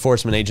as law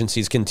enforcement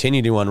agencies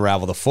continue to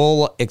unravel the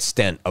full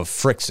extent of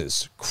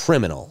Frick's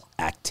criminal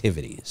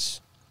activities.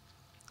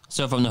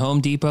 So from the Home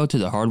Depot to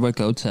the Hardwick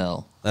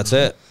Hotel. That's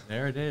it.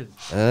 There it is.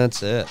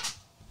 That's it.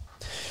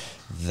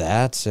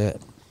 That's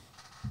it.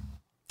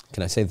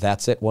 Can I say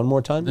that's it one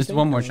more time? Just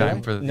one more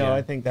time for the. No,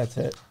 I think that's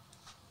it.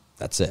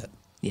 That's it.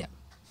 Yeah.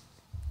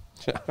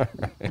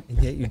 And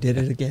yet you did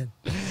it again.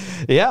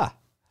 Yeah.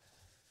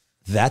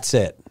 That's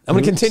it. I'm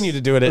going to continue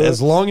to do it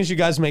as long as you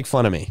guys make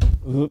fun of me.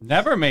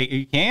 Never make.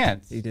 You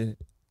can't. He did it.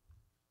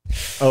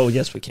 Oh,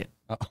 yes, we can.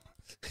 Oh.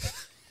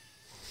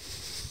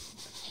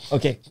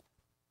 Okay.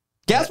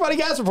 Gas Buddy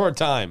Gas Report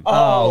time.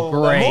 Oh,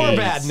 great. More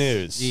bad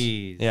news.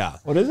 Jeez. Yeah.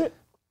 What is it?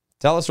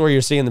 Tell us where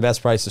you're seeing the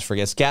best prices for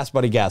gas. Gas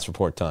Buddy Gas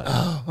Report time.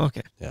 Oh,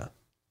 okay. Yeah.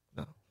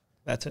 No,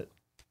 that's it.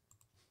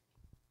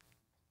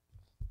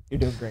 You're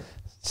doing great.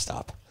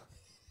 Stop.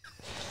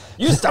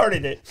 You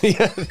started it. The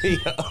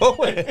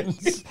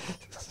Owens.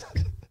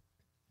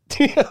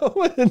 The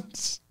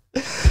Owens.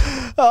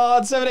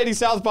 On 780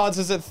 South Ponce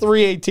is at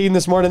 318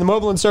 this morning. The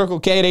Mobile and Circle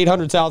K at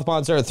 800 South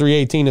Ponce are at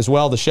 318 as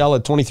well. The Shell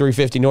at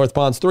 2350 North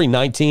Ponce,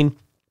 319.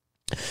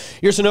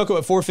 Your Sunoco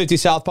at 450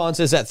 South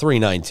Ponce is at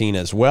 319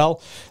 as well.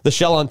 The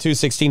Shell on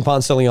 216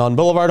 Ponce de Leon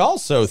Boulevard,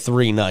 also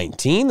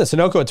 319. The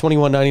Sunoco at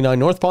 2199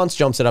 North Ponce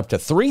jumps it up to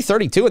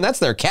 332, and that's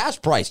their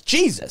cash price.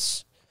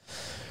 Jesus.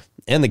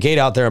 And the gate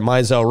out there at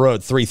Mizell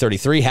Road,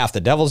 333, half the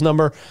devil's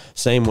number.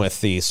 Same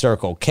with the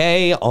Circle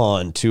K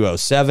on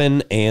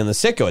 207. And the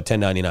Citgo at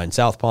 1099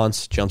 South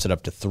Ponce jumps it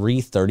up to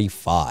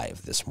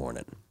 335 this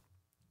morning.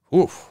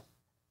 Oof.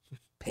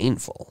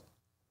 Painful.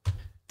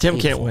 Tim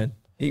can't win.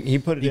 He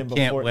put it in before.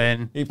 Can't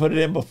win. He put it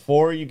in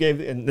before you gave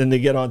it, and then they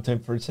get on Tim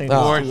for saying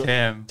Poor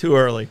Tim. too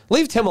early.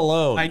 Leave Tim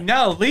alone. I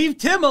know. Leave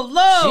Tim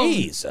alone.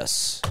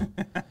 Jesus.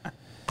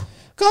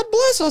 God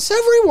bless us,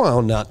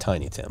 everyone. Not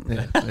Tiny Tim.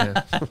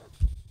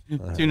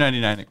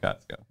 $2.99 at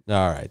Costco.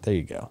 All right, there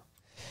you go.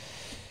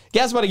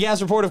 Gas Buddy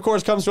Gas Report, of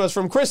course, comes to us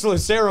from Chris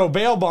Lucero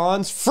Bail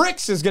Bonds.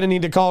 Fricks is going to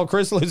need to call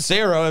Chris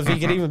Lucero if he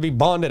can even be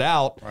bonded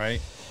out. Right.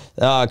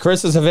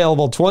 Chris is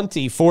available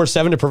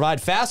 24/7 to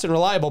provide fast and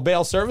reliable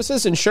bail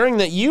services, ensuring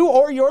that you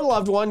or your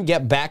loved one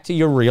get back to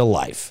your real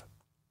life.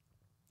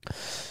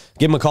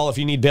 Give him a call if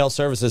you need bail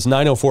services,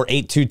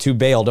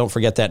 904-822-BAIL. Don't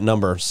forget that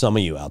number. Some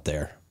of you out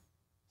there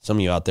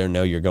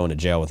know you're going to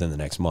jail within the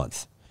next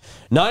month.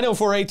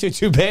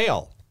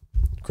 904-822-BAIL.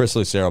 Chris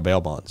Lucero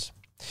Bail Bonds.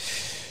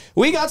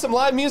 We got some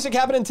live music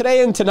happening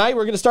today and tonight.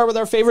 We're going to start with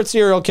our favorite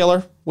serial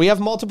killer. We have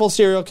multiple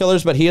serial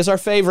killers, but he is our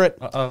favorite.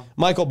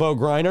 Michael Bo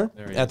Griner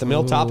at the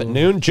Milltop at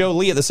noon. Joe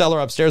Lee at the Cellar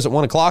upstairs at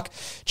 1 o'clock.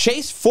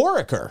 Chase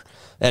Foraker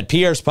at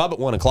Pierre's Pub at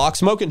 1 o'clock.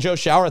 Smoking Joe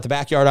Shower at the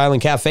Backyard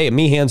Island Cafe at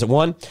Meehan's at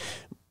 1.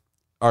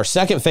 Our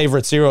second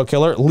favorite serial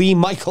killer, Lee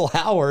Michael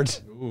Howard.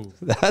 Ooh.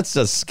 That's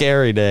a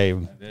scary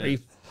name.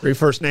 Three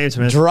first names,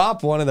 man.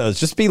 Drop one of those.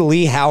 Just be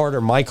Lee Howard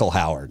or Michael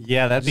Howard.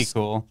 Yeah, that'd be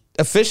cool.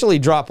 Officially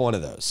drop one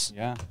of those.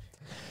 Yeah.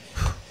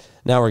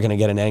 Now we're going to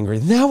get an angry,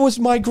 that was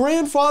my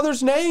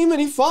grandfather's name, and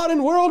he fought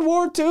in World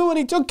War II, and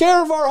he took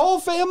care of our whole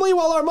family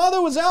while our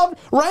mother was out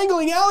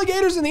wrangling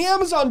alligators in the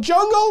Amazon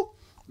jungle.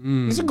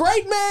 He's a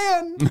great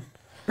man.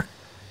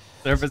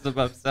 Service of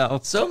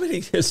himself. So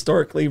many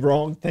historically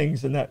wrong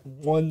things in that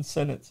one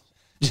sentence.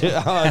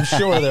 Yeah, I'm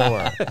sure there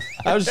were.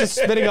 I was just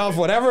spitting off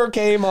whatever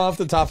came off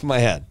the top of my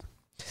head.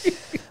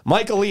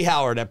 Michael Lee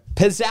Howard at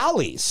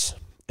Pizzali's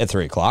at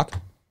 3 o'clock.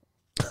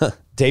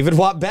 David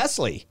Watt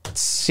Besley,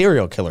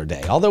 serial killer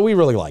day. Although we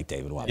really like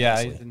David Watt Yeah,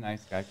 Besley. he's a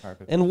nice guy.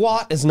 Carpet. And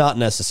Watt is not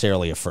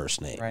necessarily a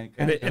first name. Right.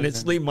 And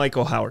it's Lee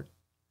Michael Howard.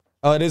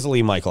 Oh, it is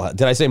Lee Michael.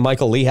 Did I say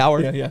Michael Lee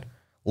Howard? Yeah.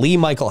 Lee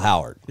Michael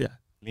Howard. Yeah.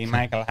 Lee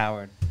Michael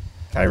Howard.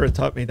 Kyra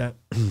taught me that.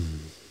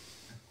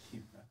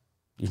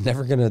 You're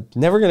never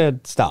gonna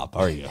stop,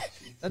 are you?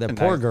 That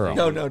poor nice girl.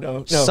 thing.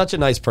 No. Such a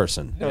nice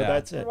person. No, Yeah.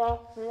 that's it.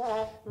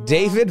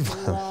 David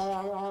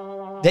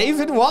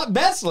Watt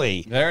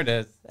Besley. There it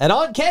is. And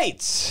Aunt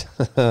Kate's,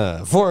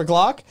 4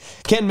 o'clock.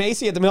 Ken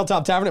Macy at the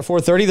Milltop Tavern at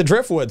 4:30. The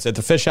Driftwoods at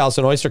the Fish House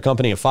and Oyster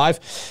Company at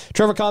 5.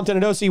 Trevor Compton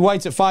and O.C.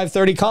 White's at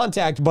 5:30.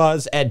 Contact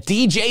Buzz at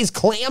DJ's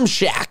Clam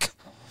Shack,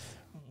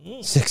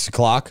 6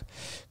 o'clock.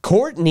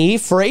 Courtney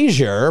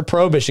Frazier,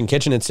 Prohibition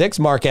Kitchen at 6.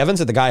 Mark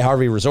Evans at the Guy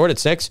Harvey Resort at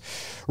 6.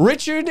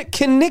 Richard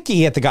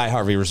Kanicki at the Guy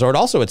Harvey Resort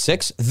also at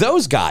 6.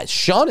 Those guys,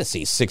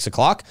 Shaughnessy, 6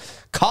 o'clock.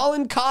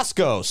 Colin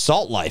Costco,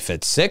 Salt Life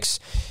at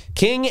 6.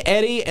 King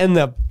Eddie and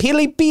the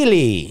Pili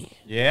Pili.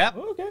 Yep.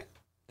 Okay.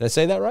 Did I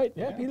say that right?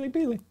 Yeah,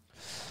 Peely.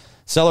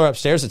 Cellar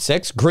upstairs at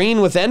 6.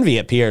 Green with Envy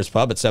at Pierre's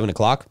Pub at 7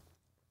 o'clock.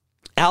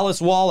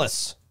 Alice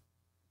Wallace.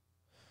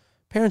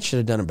 Parents should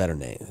have done a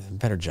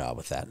better job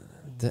with that.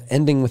 The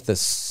ending with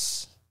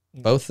this.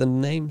 Both the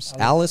names?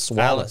 Alice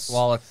Wallace.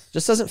 Wallace.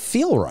 Just doesn't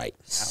feel right.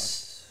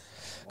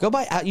 Go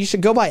by. You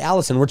should go by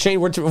Allison.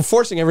 We're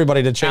forcing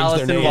everybody to change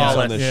Allison their names Wallace.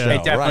 on this Yeah. show.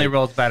 It definitely right.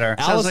 rolls better.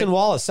 Allison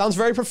Wallace sounds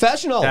very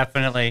professional.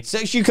 Definitely.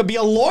 Says you could be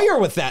a lawyer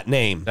with that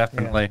name.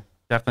 Definitely.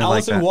 Definitely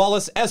Allison like that.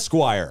 Wallace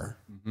Esquire.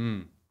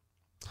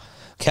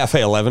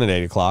 Cafe 11 at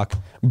 8 o'clock.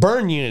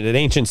 Burn Unit at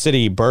Ancient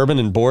City Bourbon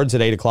and Boards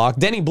at 8 o'clock.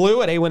 Denny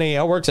Blue at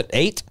A1AL Works at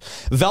 8.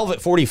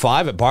 Velvet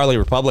 45 at Barley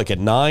Republic at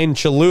 9.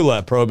 Cholula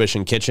at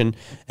Prohibition Kitchen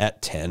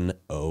at 10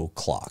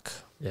 o'clock.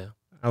 Yeah.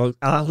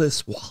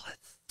 Alice Wallace.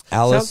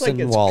 Allison Sounds like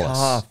it's Wallace.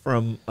 Ka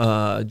from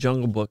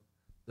Jungle Book,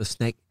 the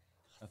snake.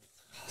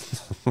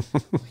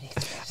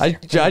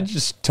 I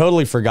just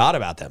totally forgot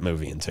about that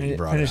movie until you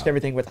brought it Finished up.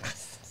 everything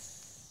with.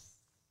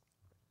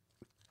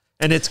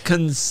 And it's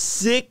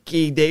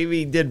Kansiki.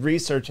 Davey did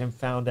research and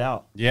found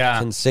out.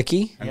 Yeah.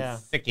 Kansiki? Yeah.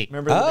 Sticky.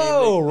 Remember the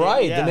Oh, name?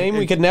 right. Yeah. The name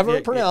we could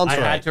never pronounce I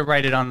right. had to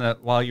write it on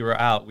while you were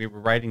out. We were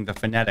writing the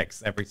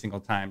phonetics every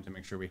single time to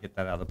make sure we hit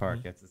that out of the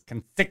park. It's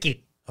Kansiki.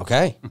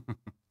 Okay.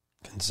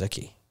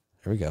 Kansiki.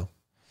 There we go.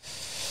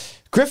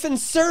 Griffin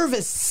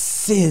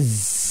Services.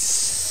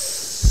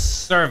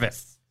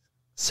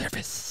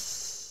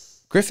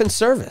 Service. Griffin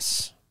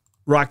Service.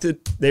 Rocked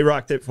it. They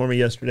rocked it for me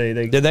yesterday.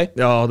 Did they?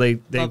 Oh, they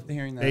Loved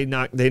hearing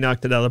that. they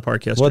knocked it out of the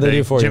park yesterday. What'd they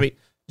do for you?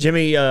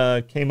 Jimmy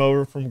came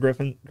over from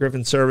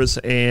Griffin Service,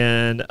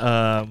 and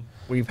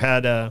we've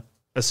had a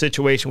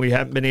situation we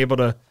haven't been able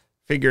to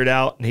figure it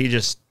out, and he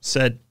just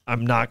said,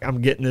 I'm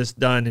getting this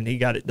done, and he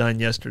got it done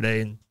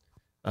yesterday, and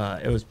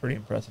it was pretty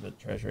impressive at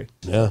the Treasury.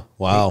 Yeah.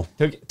 Wow.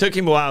 Took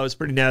him a while. It was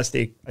pretty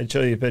nasty. I'd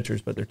show you the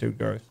pictures, but they're too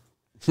gross.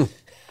 It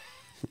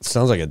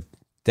sounds like a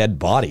dead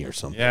body or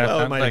something. Yeah. Well,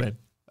 it sounds might like, have been.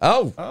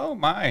 Oh, oh,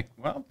 my.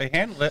 Well, they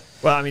handled it.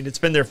 Well, I mean, it's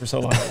been there for so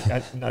long.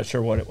 I'm not sure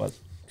what it was.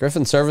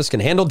 Griffin Service can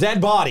handle dead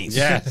bodies.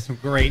 Yes.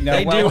 Great. No,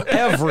 They do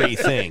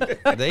everything.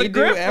 They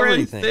do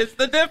everything. It's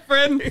the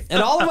difference.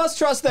 And all of us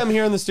trust them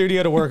here in the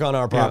studio to work on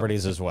our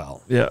properties as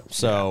well. Yeah.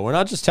 So we're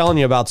not just telling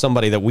you about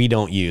somebody that we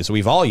don't use.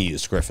 We've all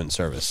used Griffin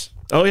Service.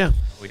 Oh, yeah.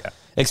 Oh, yeah.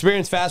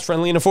 Experience fast,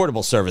 friendly, and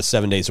affordable service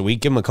 7 days a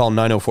week. Give them a call,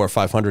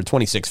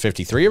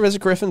 904-500-2653, or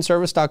visit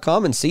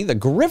griffinservice.com and see the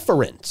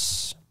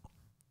Grifferents.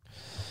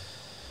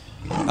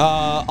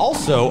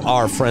 Also,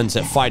 our friends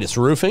at Fidus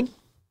Roofing.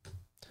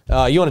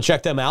 You want to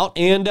check them out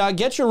and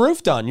get your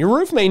roof done. Your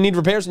roof may need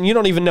repairs and you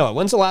don't even know it.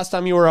 When's the last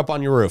time you were up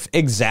on your roof?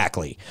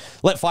 Exactly.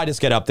 Let Fidus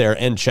get up there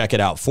and check it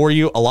out for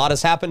you. A lot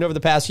has happened over the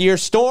past year.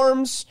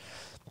 Storms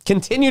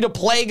continue to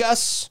plague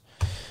us.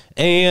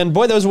 And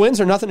boy, those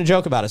winds are nothing to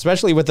joke about,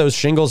 especially with those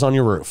shingles on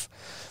your roof.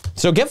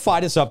 So get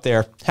Fidus up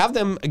there. Have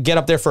them get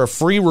up there for a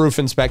free roof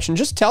inspection.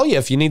 Just tell you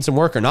if you need some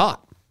work or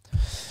not.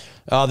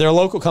 They're a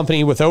local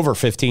company with over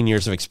 15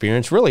 years of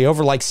experience, really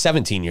over like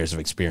 17 years of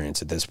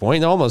experience at this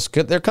point.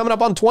 They're coming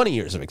up on 20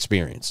 years of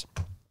experience.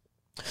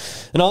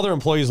 And all their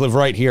employees live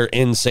right here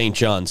in St.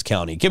 Johns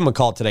County. Give them a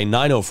call today,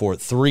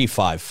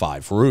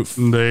 904-355-ROOF.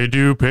 They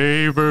do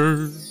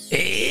pavers.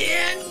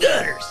 And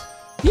gutters.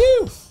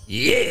 You.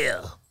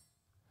 Yeah.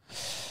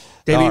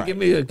 Davey, All right. give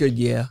me a good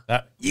yeah.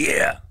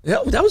 Yeah. Yeah,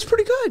 that was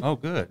pretty good. Oh,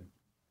 good.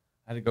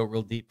 I had to go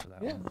real deep for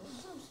that one.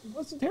 It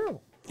wasn't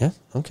terrible. Yeah,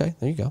 okay,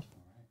 there you go.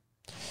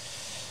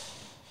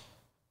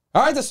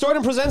 All right, the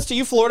Storyton presents to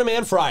you Florida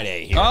Man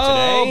Friday here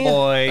Oh, today.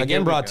 boy. Here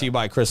Again, we brought go. to you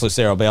by Chris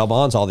Lucero Bail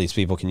Bonds. All these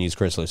people can use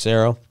Chris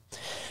Lucero.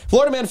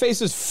 Florida Man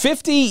faces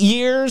 50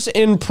 years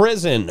in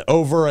prison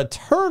over a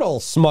turtle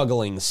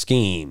smuggling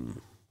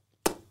scheme.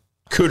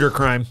 Cooter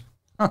crime.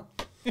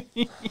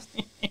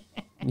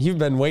 You've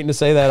been waiting to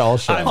say that all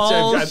show.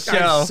 I've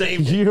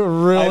saved it. You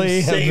really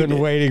I've have saved been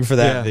it. waiting for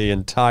that Yeah. the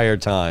entire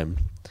time.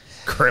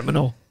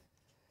 Criminal.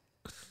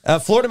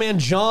 Florida man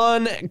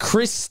John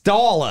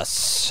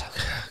Christalis.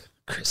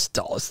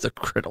 Crystallis the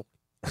criddle.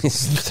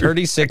 He's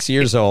 36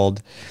 years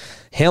old,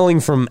 hailing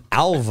from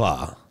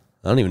Alva.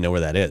 I don't even know where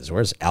that is.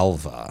 Where's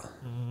Alva?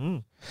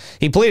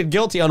 He pleaded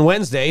guilty on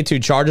Wednesday to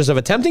charges of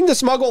attempting to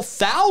smuggle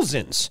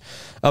thousands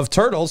of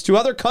turtles to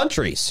other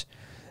countries,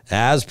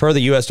 as per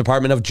the U.S.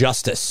 Department of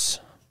Justice.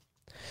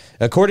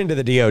 According to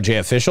the DOJ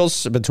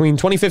officials, between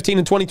 2015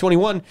 and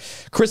 2021,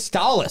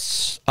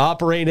 Christalis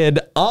operated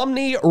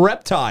Omni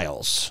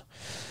Reptiles.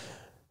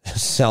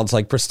 Sounds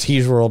like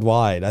Prestige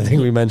Worldwide. I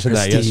think we mentioned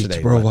that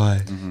yesterday.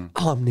 Worldwide.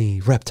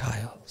 Omni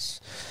Reptiles.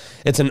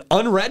 It's an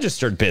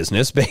unregistered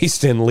business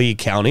based in Lee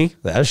County.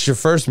 That's your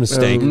first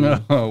mistake. No,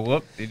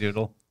 whoopsie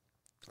doodle.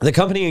 The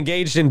company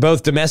engaged in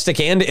both domestic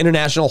and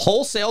international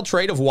wholesale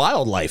trade of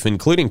wildlife,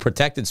 including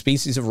protected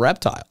species of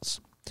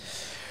reptiles.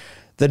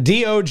 The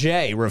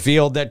DOJ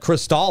revealed that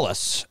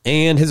Christalis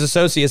and his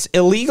associates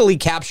illegally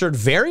captured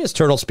various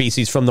turtle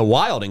species from the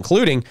wild,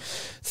 including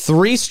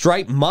 3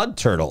 striped mud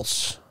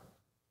turtles.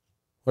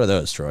 What are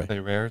those, Troy? Are they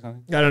rare or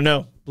something? I don't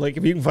know. Blake,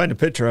 if you can find a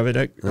picture of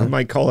it, I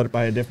might call it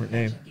by a different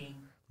name.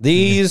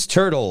 These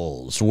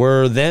turtles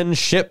were then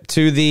shipped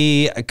to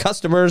the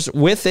customers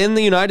within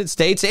the United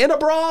States and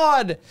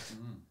abroad.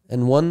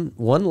 And one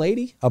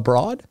lady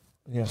abroad?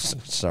 Yeah.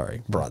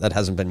 Sorry, broad. That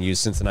hasn't been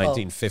used since the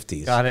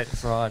 1950s. Got it.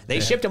 Broad. They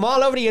shipped them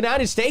all over the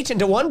United States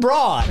into one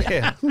broad.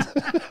 Yeah.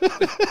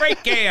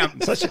 Great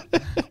game.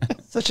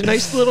 Such a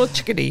nice little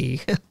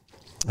chickadee.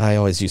 I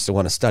always used to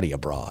want to study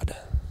abroad.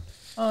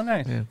 Oh,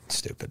 nice. Yeah.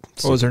 Stupid.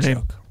 What was her Stupid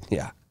name? joke.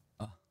 Yeah.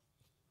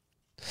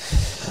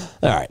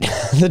 All right.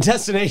 The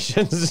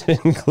destinations,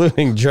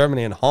 including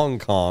Germany and Hong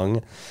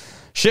Kong,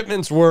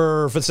 shipments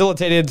were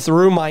facilitated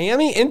through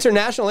Miami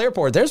International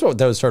Airport. There's what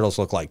those turtles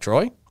look like,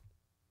 Troy.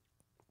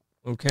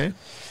 Okay.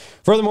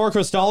 Furthermore,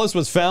 Crystalis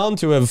was found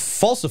to have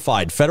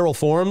falsified federal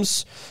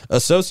forms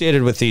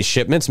associated with these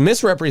shipments,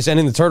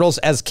 misrepresenting the turtles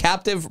as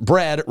captive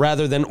bred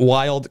rather than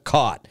wild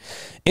caught.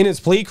 In his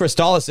plea,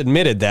 Crystalis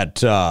admitted that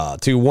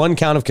to 1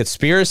 count of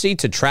conspiracy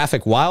to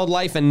traffic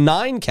wildlife and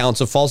 9 counts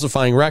of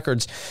falsifying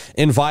records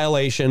in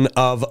violation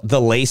of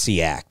the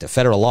Lacey Act, a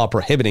federal law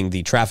prohibiting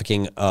the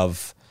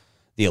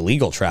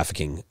illegal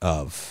trafficking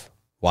of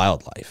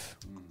wildlife.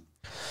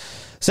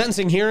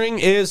 Sentencing hearing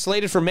is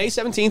slated for May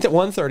 17th at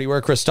 1:30,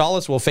 where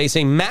Crystalis will face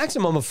a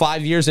maximum of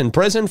 5 years in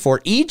prison for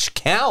each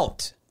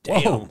count.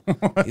 Damn.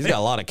 He's got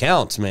a lot of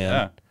counts, man.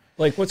 Yeah.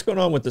 Like, what's going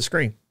on with the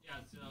screen?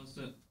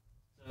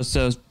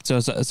 So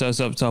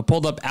I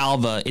pulled up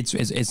Alva.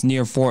 It's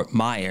near Fort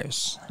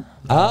Myers.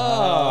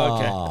 Oh,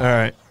 Okay. All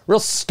right. Real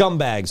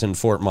scumbags in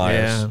Fort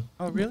Myers. Yeah.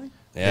 Oh, really?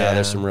 Yeah,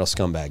 there's some real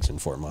scumbags in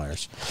Fort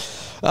Myers.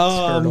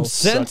 Turtles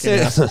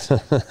sucking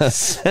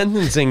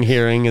Sentencing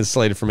hearing is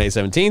slated for May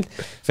 17th.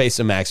 Face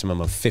a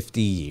maximum of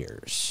 50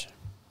 years.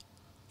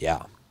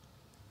 Yeah.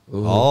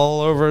 Ooh.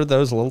 All over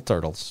those little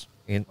turtles.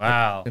 And,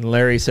 Wow. And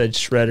Larry said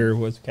Shredder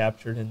was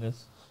captured in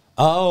this.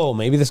 Oh,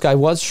 maybe this guy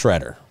was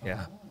Shredder.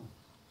 Yeah.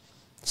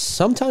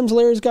 Sometimes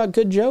Larry's got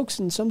good jokes,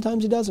 and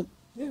sometimes he doesn't.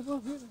 Yeah,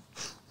 well,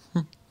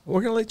 yeah.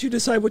 We're going to let you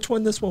decide which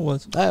one this one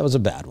was. That was a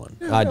bad one.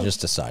 I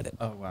just decided.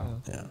 Oh,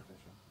 wow. Yeah.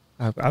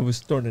 I was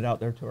throwing it out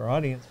there to our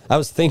audience. I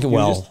was thinking,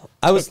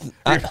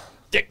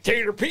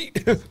 Dictator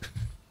Pete.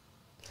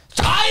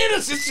 Tired,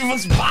 this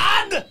was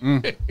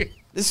bad.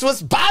 This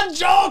was bad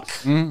joke.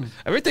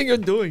 Everything you're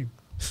doing.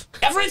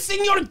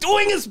 Everything you're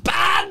doing is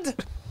bad.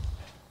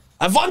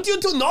 I want you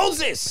to know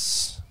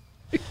this.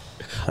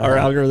 Our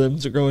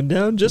algorithms are going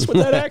down just with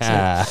that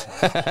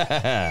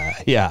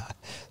accent. Yeah.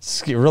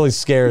 It really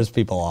scares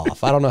people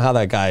off. I don't know how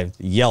that guy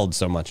yelled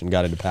so much and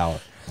got into power.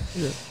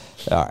 Yeah.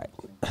 All right.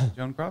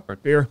 Joan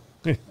Crawford. Fear.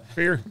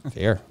 Fear.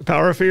 Fear. The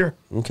power of fear.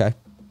 Okay.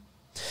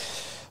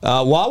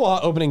 Wawa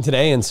opening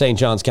today in St.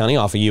 Johns County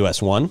off of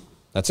US 1.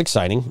 That's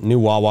exciting. New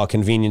Wawa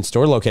convenience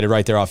store located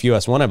right there off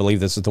US 1. I believe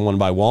this is the one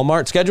by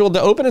Walmart. Scheduled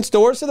to open its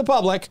doors to the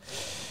public.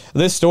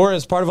 This store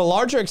is part of a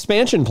larger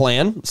expansion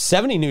plan.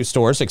 70 new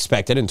stores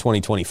expected in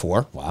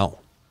 2024. Wow.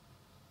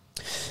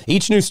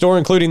 Each new store,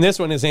 including this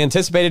one, is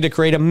anticipated to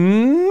create a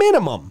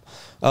minimum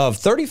of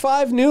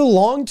 35 new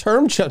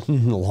long-term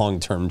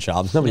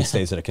jobs. Nobody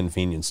stays at a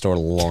convenience store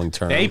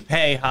long-term. They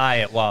pay high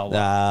at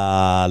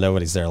Wawa.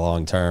 Nobody's there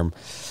long-term.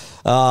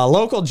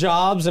 Local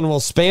jobs and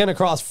will span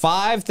across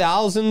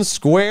 5,000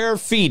 square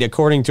feet,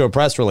 according to a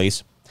press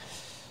release.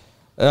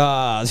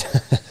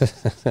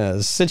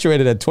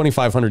 Situated at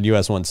 2500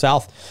 US 1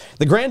 South.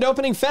 The grand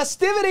opening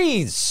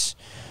festivities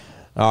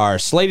are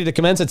slated to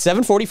commence at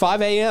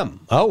 7:45 a.m.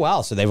 Oh,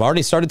 wow. So they've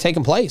already started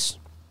taking place,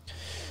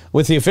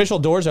 with the official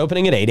doors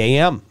opening at 8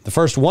 a.m. The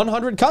first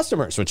 100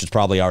 customers, which has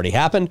probably already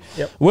happened,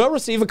 will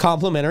receive a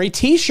complimentary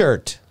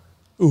T-shirt.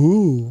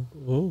 Ooh.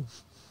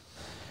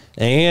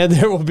 And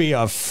there will be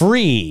a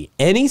free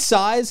any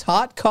size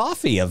hot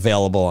coffee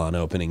available on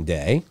opening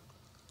day.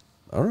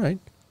 All right.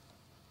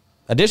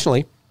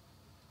 Additionally,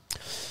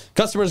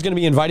 customers are going to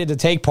be invited to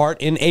take part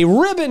in a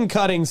ribbon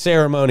cutting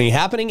ceremony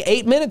happening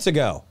 8 minutes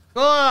ago.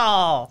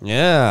 Oh,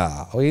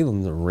 Yeah,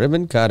 the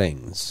ribbon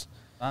cuttings.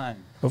 fun.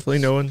 Hopefully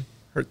no one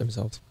hurt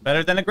themselves.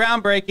 Better than a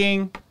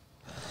groundbreaking.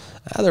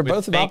 They're With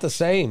both about fake the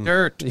same.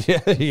 dirt.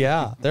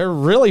 Yeah, they're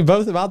really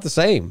both about the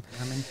same.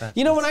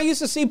 You know, when I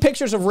used to see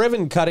pictures of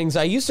ribbon cuttings,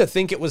 I used to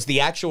think it was the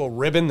actual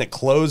ribbon that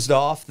closed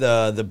off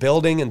the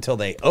building until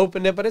they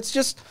opened it, but it's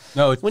just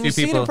No, it's when two you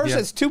see it in people, person,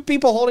 yeah. it's two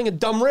people holding a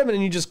dumb ribbon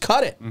and you just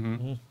cut it.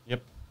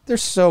 Yep.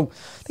 These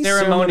ceremonies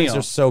Ceremonial.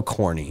 are so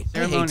corny. I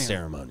hate Ceremonial.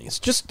 ceremonies.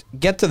 Just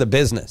get to the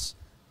business.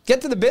 Get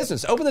to the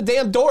business. Open the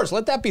damn doors.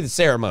 Let that be the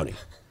ceremony.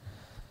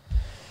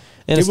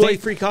 And Give away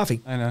free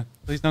coffee. I know.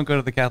 Please don't go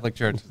to the Catholic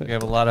Church. We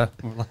have a lot of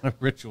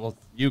rituals.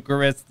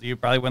 Eucharist. You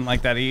probably wouldn't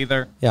like that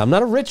either. Yeah, I'm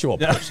not a ritual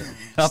person.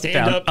 Up, Stand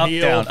down, up, up,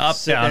 kneel, down, up,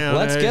 sit down. down.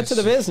 Let's get to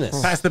the business.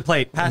 Pass the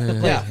plate. Pass the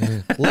plate.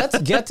 Yeah. Let's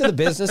get to the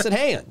business at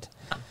hand.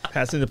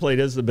 Passing the plate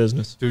is the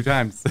business. 2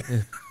 times.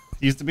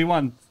 Used to be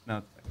 1.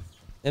 No.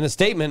 In a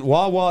statement,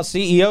 Wawa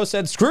CEO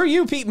said, "Screw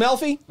you, Pete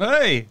Melfi."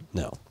 Hey.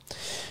 No.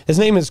 His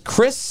name is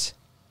Chris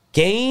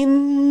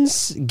Gaysenis.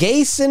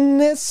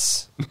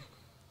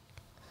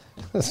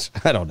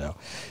 I don't know.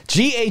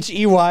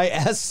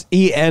 Gheysens.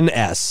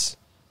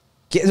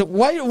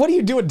 What are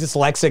you doing,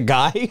 dyslexic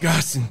guy?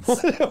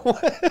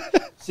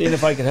 Seeing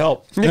if I can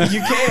help. You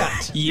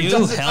can't. You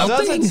doesn't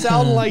helping?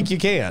 sound like you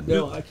can.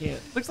 No, I can't.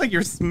 Looks like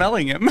you're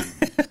smelling him.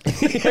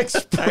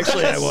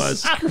 Actually, I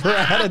was.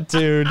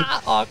 Gratitude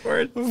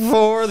Awkward.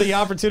 for the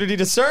opportunity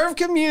to serve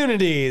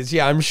communities.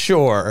 Yeah, I'm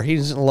sure. He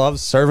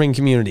loves serving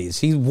communities.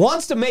 He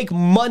wants to make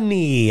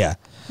money.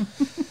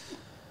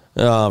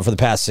 For the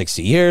past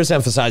 60 years,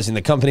 emphasizing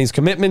the company's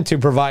commitment to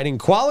providing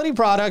quality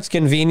products,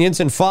 convenience,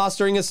 and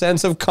fostering a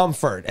sense of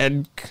comfort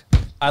and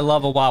I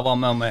love a Wawa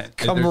moment.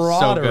 They're so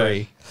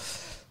camaraderie.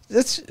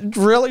 It's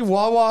really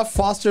Wawa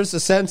fosters a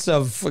sense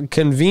of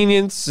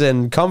convenience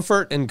and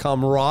comfort and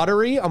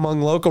camaraderie among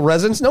local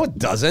residents. No, it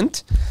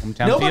doesn't.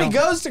 Hometown Nobody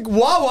feel. goes to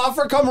Wawa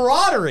for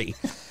camaraderie.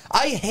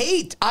 I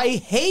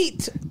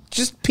hate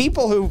just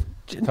people who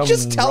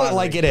just tell it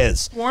like it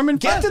is. Warm and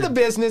Get to pleasant. the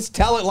business,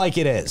 tell it like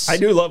it is. I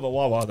do love a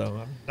Wawa, though.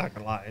 I'm not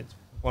going to lie. It's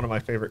one of my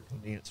favorite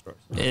convenience stores.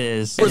 It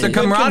is. For the It's a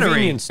good camaraderie.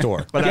 convenience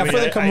store. But yeah, I mean, for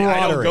the camaraderie.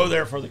 I don't go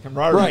there for the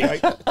camaraderie.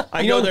 Right.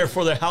 I go there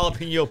for the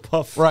jalapeno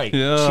puff. Right.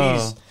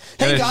 Cheese.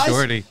 Hey That is guys,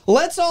 shorty.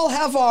 let's all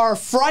have our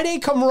Friday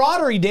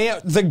camaraderie day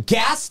at the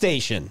gas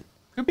station.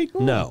 Could be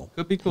cool. No.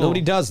 Could be cool.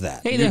 Nobody does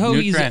that. Hey,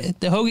 New the trend.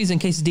 hoagies and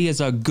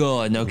quesadillas are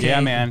good. Okay. Yeah,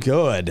 man.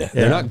 Good. Yeah.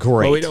 They're not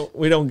great. But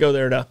we don't go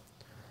there to,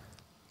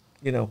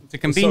 It's a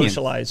convenience.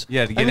 socialize.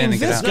 Yeah, to get I mean, in and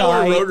get this out. That's not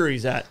where Guy-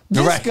 Rotary's at.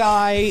 This Right.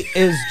 guy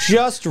is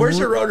just. Where's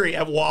your Rotary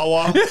at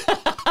Wawa?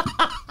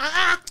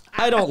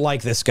 I don't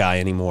like this guy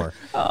anymore.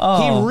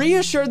 He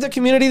reassured the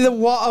community of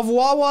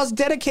Wawa's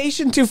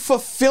dedication to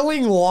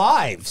fulfilling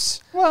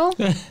lives. Well,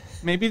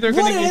 maybe they're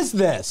going What to is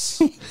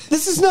this?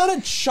 This is not a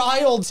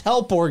child's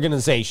help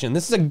organization.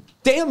 This is a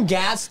damn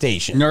gas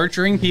station.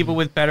 nurturing people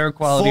with better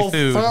quality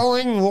food.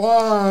 Fulfilling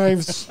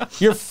lives.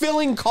 You're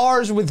filling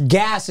cars with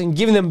gas and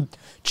giving them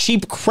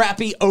cheap,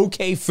 crappy,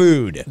 okay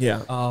food.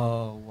 Yeah.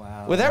 Oh,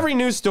 wow. With every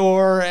new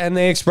store, and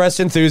they expressed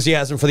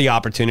enthusiasm for the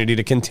opportunity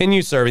to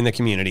continue serving the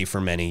community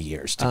for many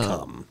years to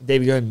come.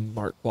 Dave, go ahead and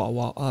mark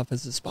Wawa off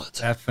as a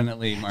sponsor.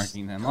 Definitely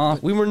marking them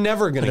off. We were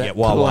never going to get Put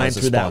a Wawa line as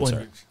a through that sponsor.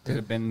 one. Could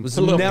have been It was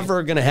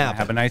never going to have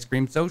happen. an ice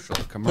cream social,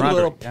 Put a camaraderie.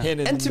 little Yeah. pin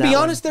in And to that be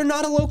one. honest, they're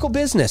not a local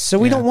business, so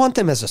we don't want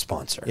them as a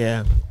sponsor.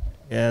 Yeah.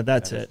 Yeah,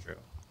 that's That is it. true.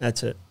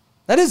 That's it.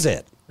 That is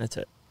it. That's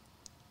it.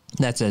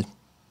 That's it.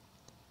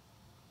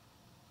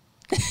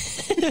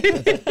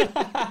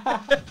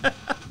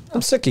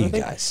 I'm sick of you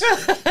guys.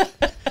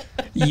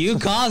 You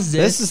caused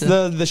This is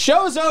the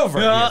show's over,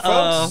 here,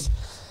 Uh-oh. folks.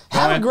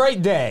 Have a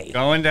great day.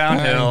 Going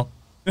downhill.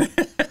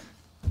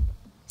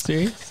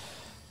 serious.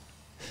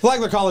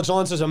 Flagler College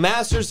launches a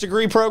master's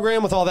degree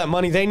program with all that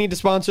money they need to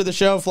sponsor the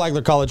show.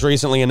 Flagler College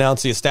recently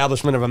announced the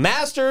establishment of a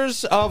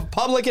Master's of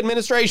Public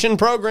Administration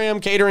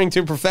program catering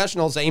to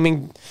professionals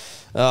aiming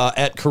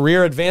at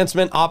career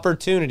advancement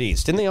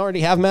opportunities. Didn't they already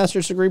have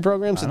master's degree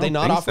programs? Did I they don't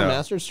not think offer so.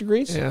 master's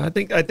degrees? Yeah, I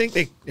think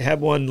they have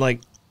one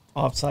like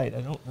off-site.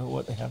 I don't know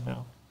what they have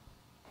now.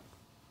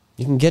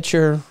 You can get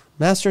your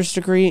master's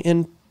degree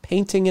in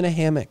painting in a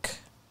hammock.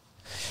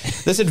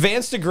 This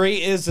advanced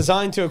degree is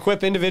designed to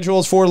equip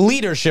individuals for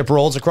leadership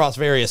roles across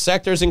various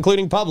sectors,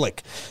 including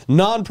public,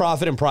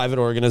 nonprofit, and private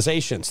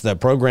organizations. The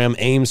program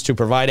aims to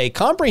provide a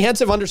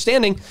comprehensive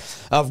understanding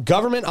of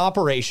government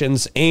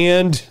operations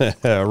and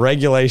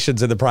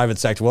regulations in the private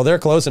sector. Well, they're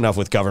close enough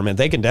with government.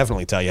 They can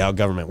definitely tell you how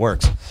government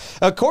works.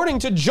 According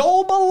to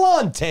Joel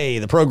Belante,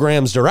 the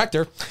program's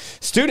director,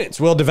 students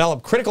will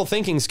develop critical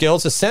thinking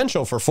skills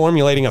essential for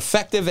formulating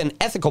effective and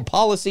ethical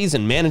policies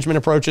and management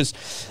approaches,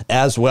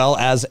 as well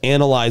as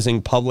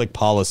analyzing public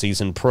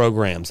policies and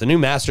programs. The new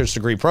master's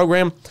degree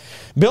program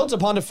builds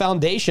upon a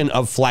foundation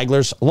of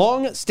Flagler's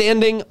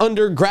long-standing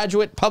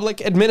undergraduate public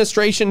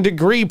administration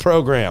degree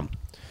program,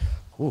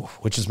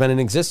 which has been in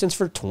existence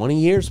for 20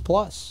 years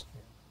plus.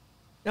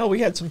 No, we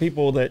had some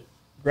people that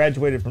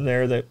graduated from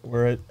there that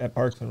were at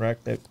Parks and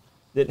Rec that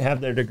didn't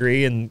have their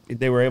degree, and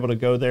they were able to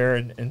go there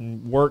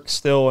and work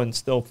still and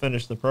still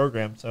finish the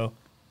program. So,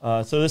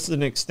 so this is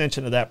an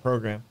extension of that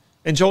program.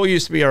 And Joel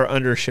used to be our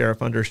under Sheriff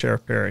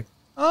Perry.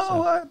 Oh,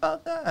 what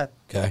about that?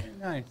 Okay. Very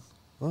nice.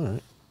 All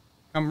right.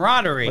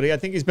 Camaraderie. But I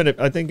think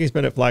he's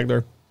been at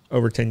Flagler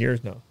over 10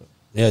 years now. So,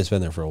 Yeah, it's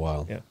been there for a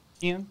while. yeah.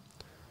 Ian?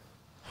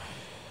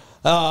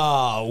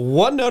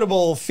 One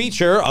notable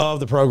feature of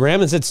the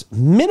program is its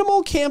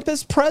minimal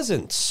campus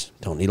presence.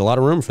 Don't need a lot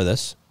of room for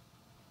this.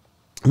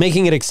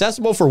 Making it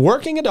accessible for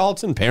working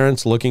adults and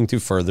parents looking to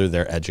further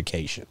their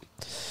education.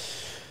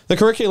 The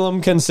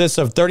curriculum consists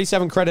of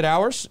 37 credit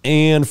hours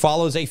and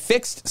follows a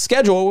fixed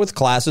schedule with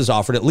classes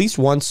offered at least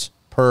once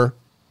per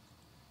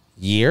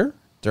year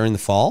during the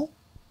fall,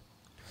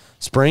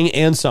 spring,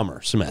 and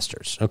summer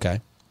semesters. Okay.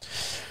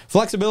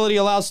 Flexibility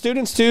allows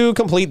students to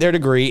complete their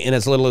degree in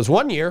as little as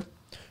 1 year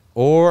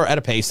or at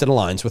a pace that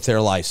aligns with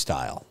their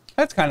lifestyle.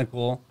 That's kind of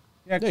cool.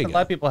 Yeah, 'cause There you a go.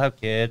 lot of people have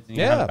kids, and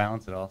you Yeah. have to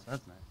balance it all, so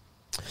that's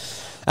nice.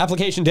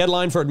 Application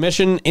deadline for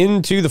admission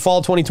into the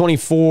fall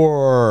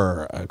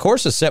 2024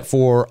 course is set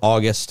for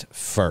August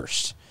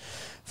 1st.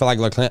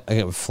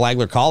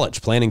 Flagler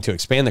College planning to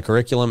expand the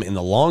curriculum in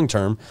the long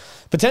term,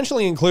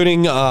 potentially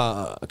including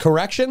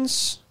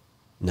corrections.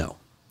 No.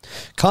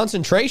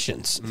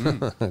 Concentrations.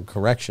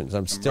 Corrections.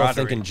 I'm still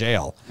Camaraderie. thinking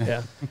jail.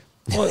 Yeah.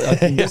 Well,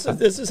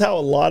 this is how a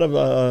lot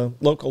of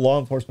local law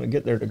enforcement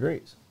get their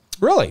degrees.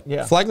 Really?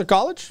 Yeah. Flagler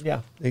College?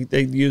 Yeah,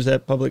 they use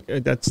that public.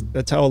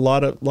 That's how a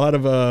lot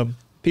of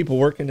people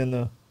working in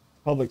the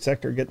public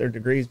sector get their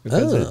degrees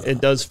because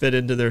it does fit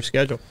into their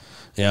schedule.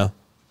 Yeah.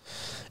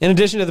 In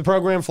addition to the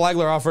program,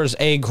 Flagler offers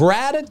a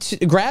graduate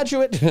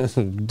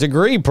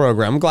degree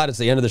program. I'm glad it's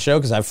the end of the show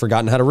because I've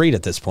forgotten how to read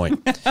at this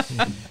point.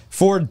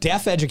 For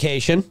deaf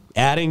education,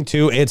 adding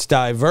to its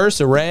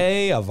diverse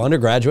array of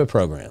undergraduate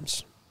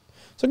programs.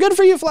 So good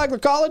for you, Flagler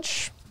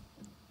College.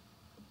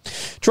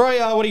 Troy,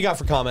 what do you got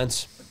for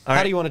comments?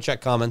 How do you want to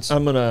check comments?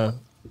 I'm going to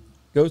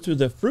go through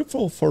the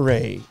fruitful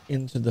foray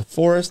into the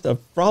forest of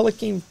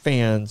frolicking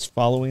fans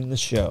following the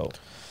show.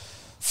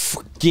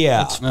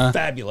 Yeah. It's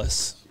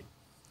fabulous.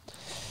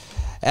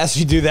 As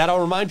you do that, I'll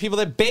remind people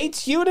that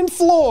Bates, Hewitt, and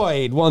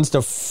Floyd wants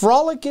to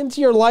frolic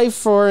into your life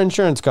for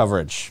insurance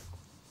coverage.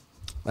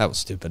 That was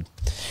stupid.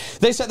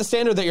 They set the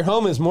standard that your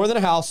home is more than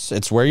a house.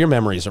 It's where your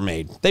memories are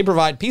made. They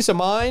provide peace of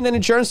mind and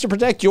insurance to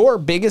protect your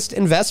biggest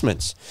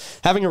investments.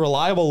 Having a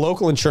reliable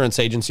local insurance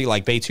agency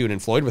like Bates, Hewitt,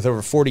 and Floyd with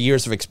over 40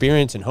 years of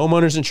experience in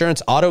homeowners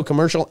insurance, auto,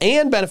 commercial,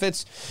 and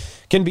benefits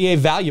can be a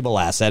valuable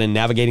asset in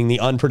navigating the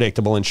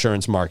unpredictable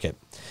insurance market.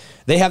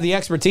 They have the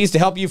expertise to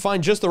help you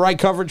find just the right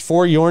coverage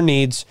for your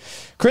needs.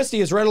 Christy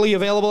is readily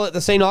available at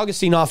the St.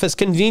 Augustine office,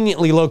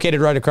 conveniently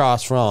located right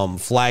across from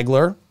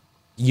Flagler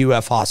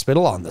UF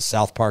Hospital on the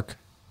South Park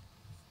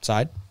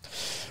side.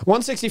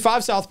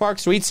 165 South Park,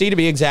 Suite C to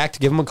be exact.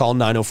 Give them a call,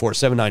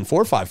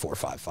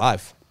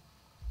 904-794-5455.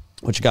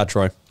 What you got,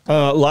 Troy?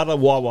 A lot of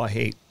Wawa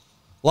hate.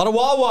 A lot of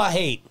Wawa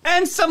hate.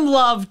 And some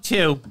love,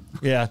 too.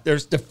 Yeah,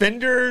 there's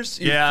defenders.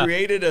 You Yeah.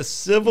 created a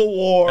civil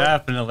war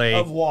Definitely.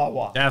 of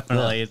Wawa.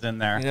 Definitely is in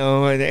there. You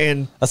know,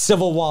 and A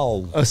civil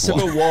wall. a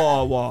civil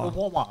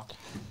Wawa.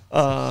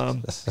 All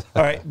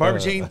right,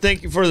 Barbara Jean,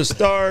 thank you for the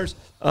stars.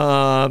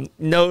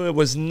 No, it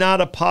was not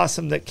a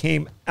possum that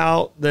came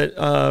out that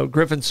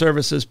Griffin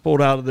Services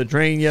pulled out of the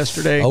drain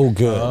yesterday. Oh,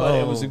 good. But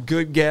it was a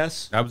good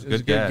guess. That was a It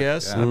was good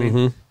guess, yeah. I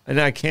mean,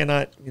 and I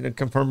cannot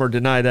confirm or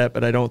deny that,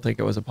 but I don't think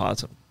it was a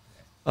possum.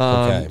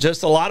 Okay.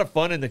 Just a lot of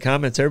fun in the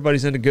comments.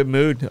 Everybody's in a good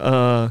mood.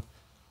 The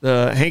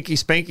Hanky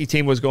Spanky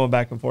team was going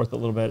back and forth a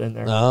little bit in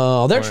there.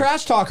 Oh, they're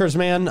trash talkers,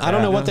 man. I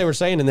don't know what they were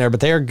saying in there, but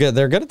they are good.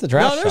 They're good at the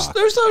trash talk.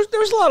 There's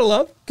a lot of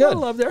love. Good. A lot of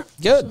love there.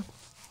 Good.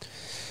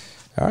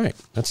 All right.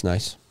 That's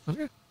nice.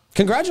 Okay.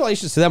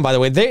 Congratulations to them, by the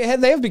way. They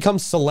have become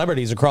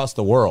celebrities across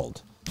the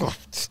world.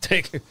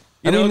 Take it.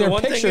 I mean, the their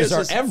one thing pictures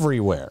are is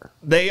everywhere.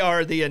 they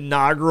are the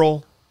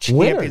inaugural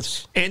Winners.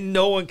 champions, and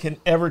no one can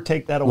ever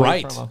take that away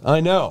Right. from them. I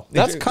know.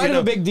 That's kind of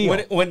a big deal.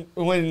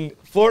 When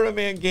Florida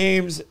Man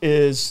Games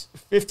is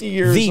 50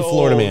 years The old.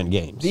 Florida Man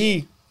Games.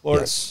 The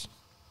Florida. Yes.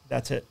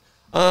 That's it.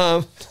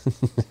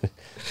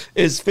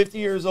 Is 50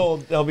 years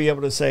old, they'll be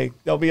able to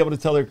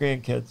tell their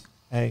grandkids,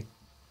 hey,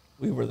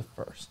 we were the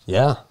first.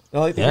 Yeah.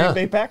 They're like the Yeah. Green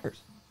Bay Packers.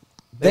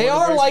 They won the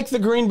are first- like the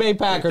Green Bay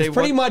Packers. They won-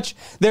 Pretty much,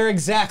 they're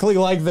exactly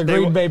like the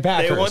Green Bay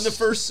Packers. They won the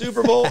first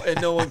Super Bowl, and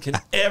no one can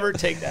ever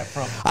take that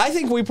from them. I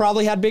think we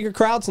probably had bigger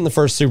crowds in the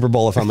first Super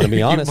Bowl, if I'm going to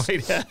be honest. You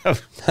might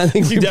have. I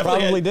think we definitely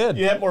probably did.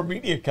 You had more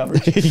media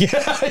coverage.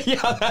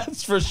 yeah,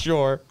 that's for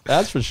sure.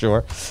 That's for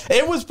sure.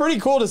 It was pretty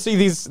cool to see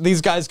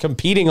these guys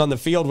competing on the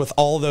field with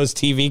all those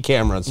TV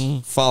cameras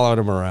following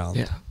them around.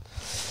 Yeah.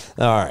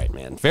 All right,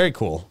 man. Very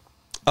cool.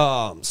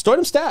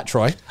 Stoidem stat,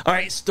 Troy. All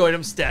right,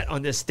 Stoidem stat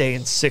on this day in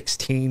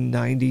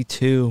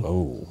 1692.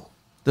 Oh.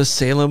 The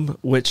Salem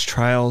witch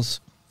trials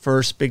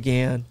first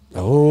began.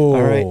 Oh.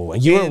 All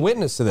right. You were a And,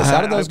 witness to this.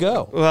 How did those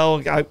go?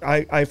 Well,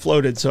 I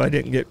floated, so I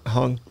didn't get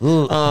hung.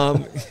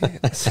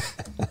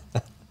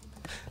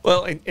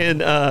 Well,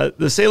 and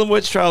the Salem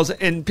witch trials,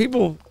 and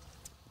people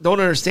don't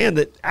understand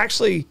that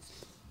actually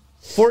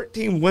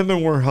 13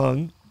 women were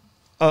hung,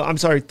 and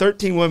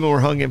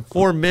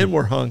 4 men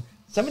were hung.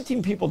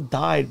 17 people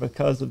died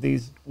because of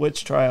these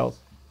witch trials.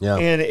 Yeah.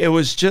 And it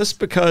was just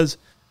because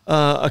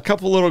a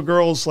couple little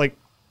girls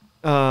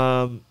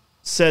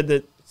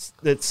said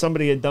that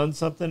somebody had done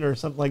something or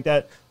something like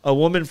that. A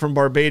woman from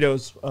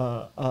Barbados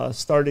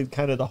started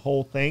kind of the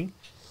whole thing.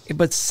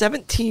 But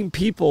 17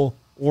 people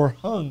were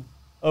hung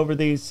over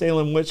these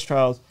Salem witch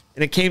trials.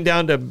 And it came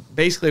down to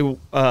basically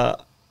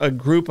a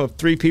group of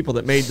 3 people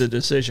that made the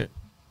decision.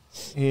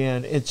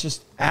 And it's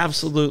just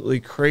absolutely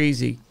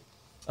crazy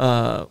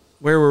where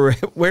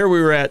we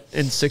were at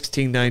in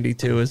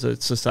 1692 as a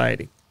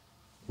society.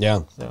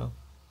 Yeah. So,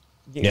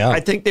 Yeah. I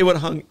think they would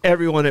have hung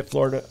everyone at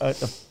Florida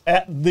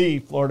at the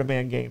Florida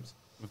Man Games.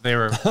 They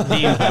were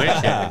deemed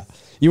witches.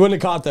 You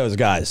wouldn't have caught those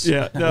guys.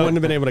 Yeah, You no. wouldn't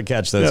have been able to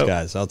catch those No.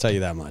 guys. I'll tell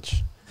you that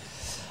much.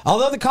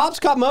 Although the cops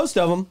caught most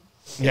of them.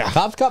 Yeah.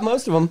 Cops caught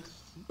most of them.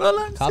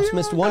 Cops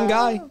missed one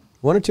guy.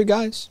 1 or 2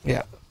 guys.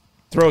 Yeah.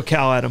 Throw a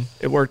cow at them.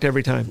 It worked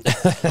every time.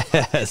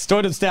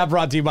 Stoidem Stat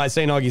brought to you by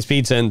St. Augie's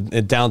Pizza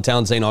in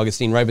downtown St.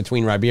 Augustine, right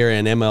between Ribeira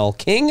and ML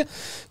King.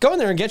 Go in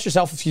there and get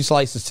yourself a few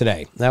slices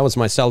today. That was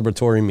my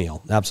celebratory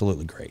meal.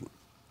 Absolutely great.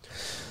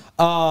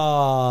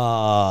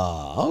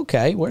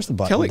 Okay. Where's the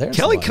button? Kelly There's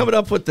the Kelly button. coming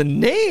up with the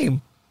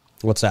name.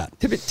 What's that?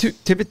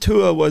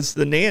 Tibitua was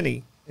the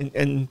nanny.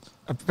 And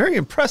I'm very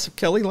impressed with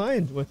Kelly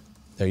Lyons with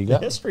There you the go.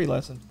 history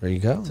lesson. There you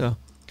go. So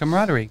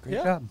camaraderie. Great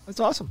Yeah, job. that's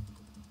awesome.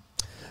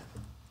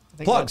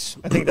 Plugs.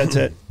 I think that's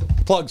it.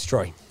 Plugs,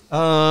 Troy.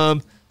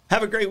 Have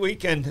a great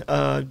weekend.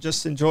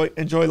 Just enjoy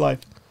life.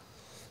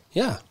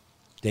 Yeah.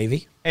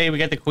 Davey. Hey, we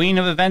got the queen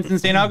of events in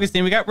St.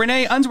 Augustine. We got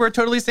Renee Unsworth,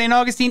 Totally St.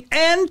 Augustine,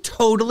 and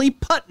Totally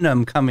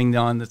Putnam coming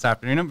on this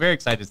afternoon. I'm very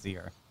excited to see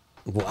her.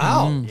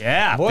 Wow.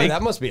 Yeah. Boy,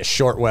 that must be a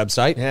short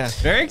website. Yeah,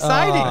 Very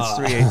exciting. that's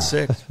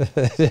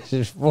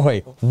 386.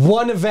 Boy,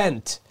 one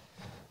event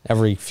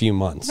every few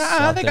months. Nah,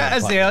 out they there got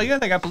in Putnam. Azalea.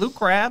 They got Blue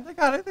Crab. They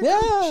got it.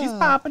 Yeah. She's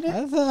popping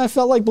it. I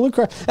felt like Blue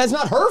Crab. That's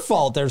not her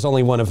fault. There's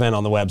only one event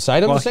on the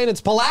website. I'm Well, just saying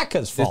it's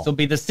Palaka's This fault. will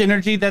be the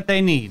synergy that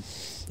they need.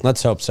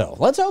 Let's hope so.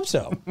 Let's hope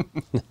so.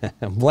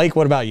 Blake,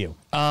 what about you?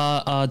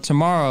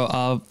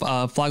 Tomorrow,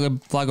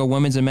 Flagler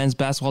women's and men's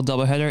basketball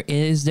doubleheader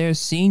is their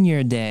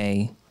senior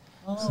day.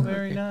 Oh,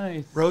 very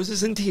nice.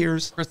 Roses and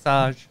tears.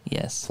 Corsage.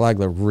 Yes.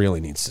 Flagler really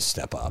needs to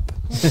step up.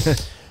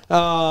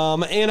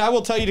 And I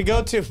will tell you to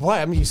go to, boy,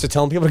 I'm used to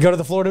telling people to go to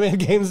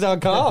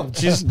thefloridamangames.com.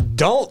 Just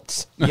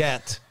don't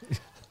yet.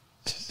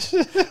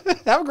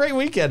 Have a great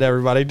weekend,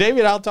 everybody.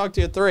 David, I'll talk to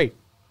you at 3.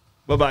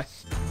 Bye-bye.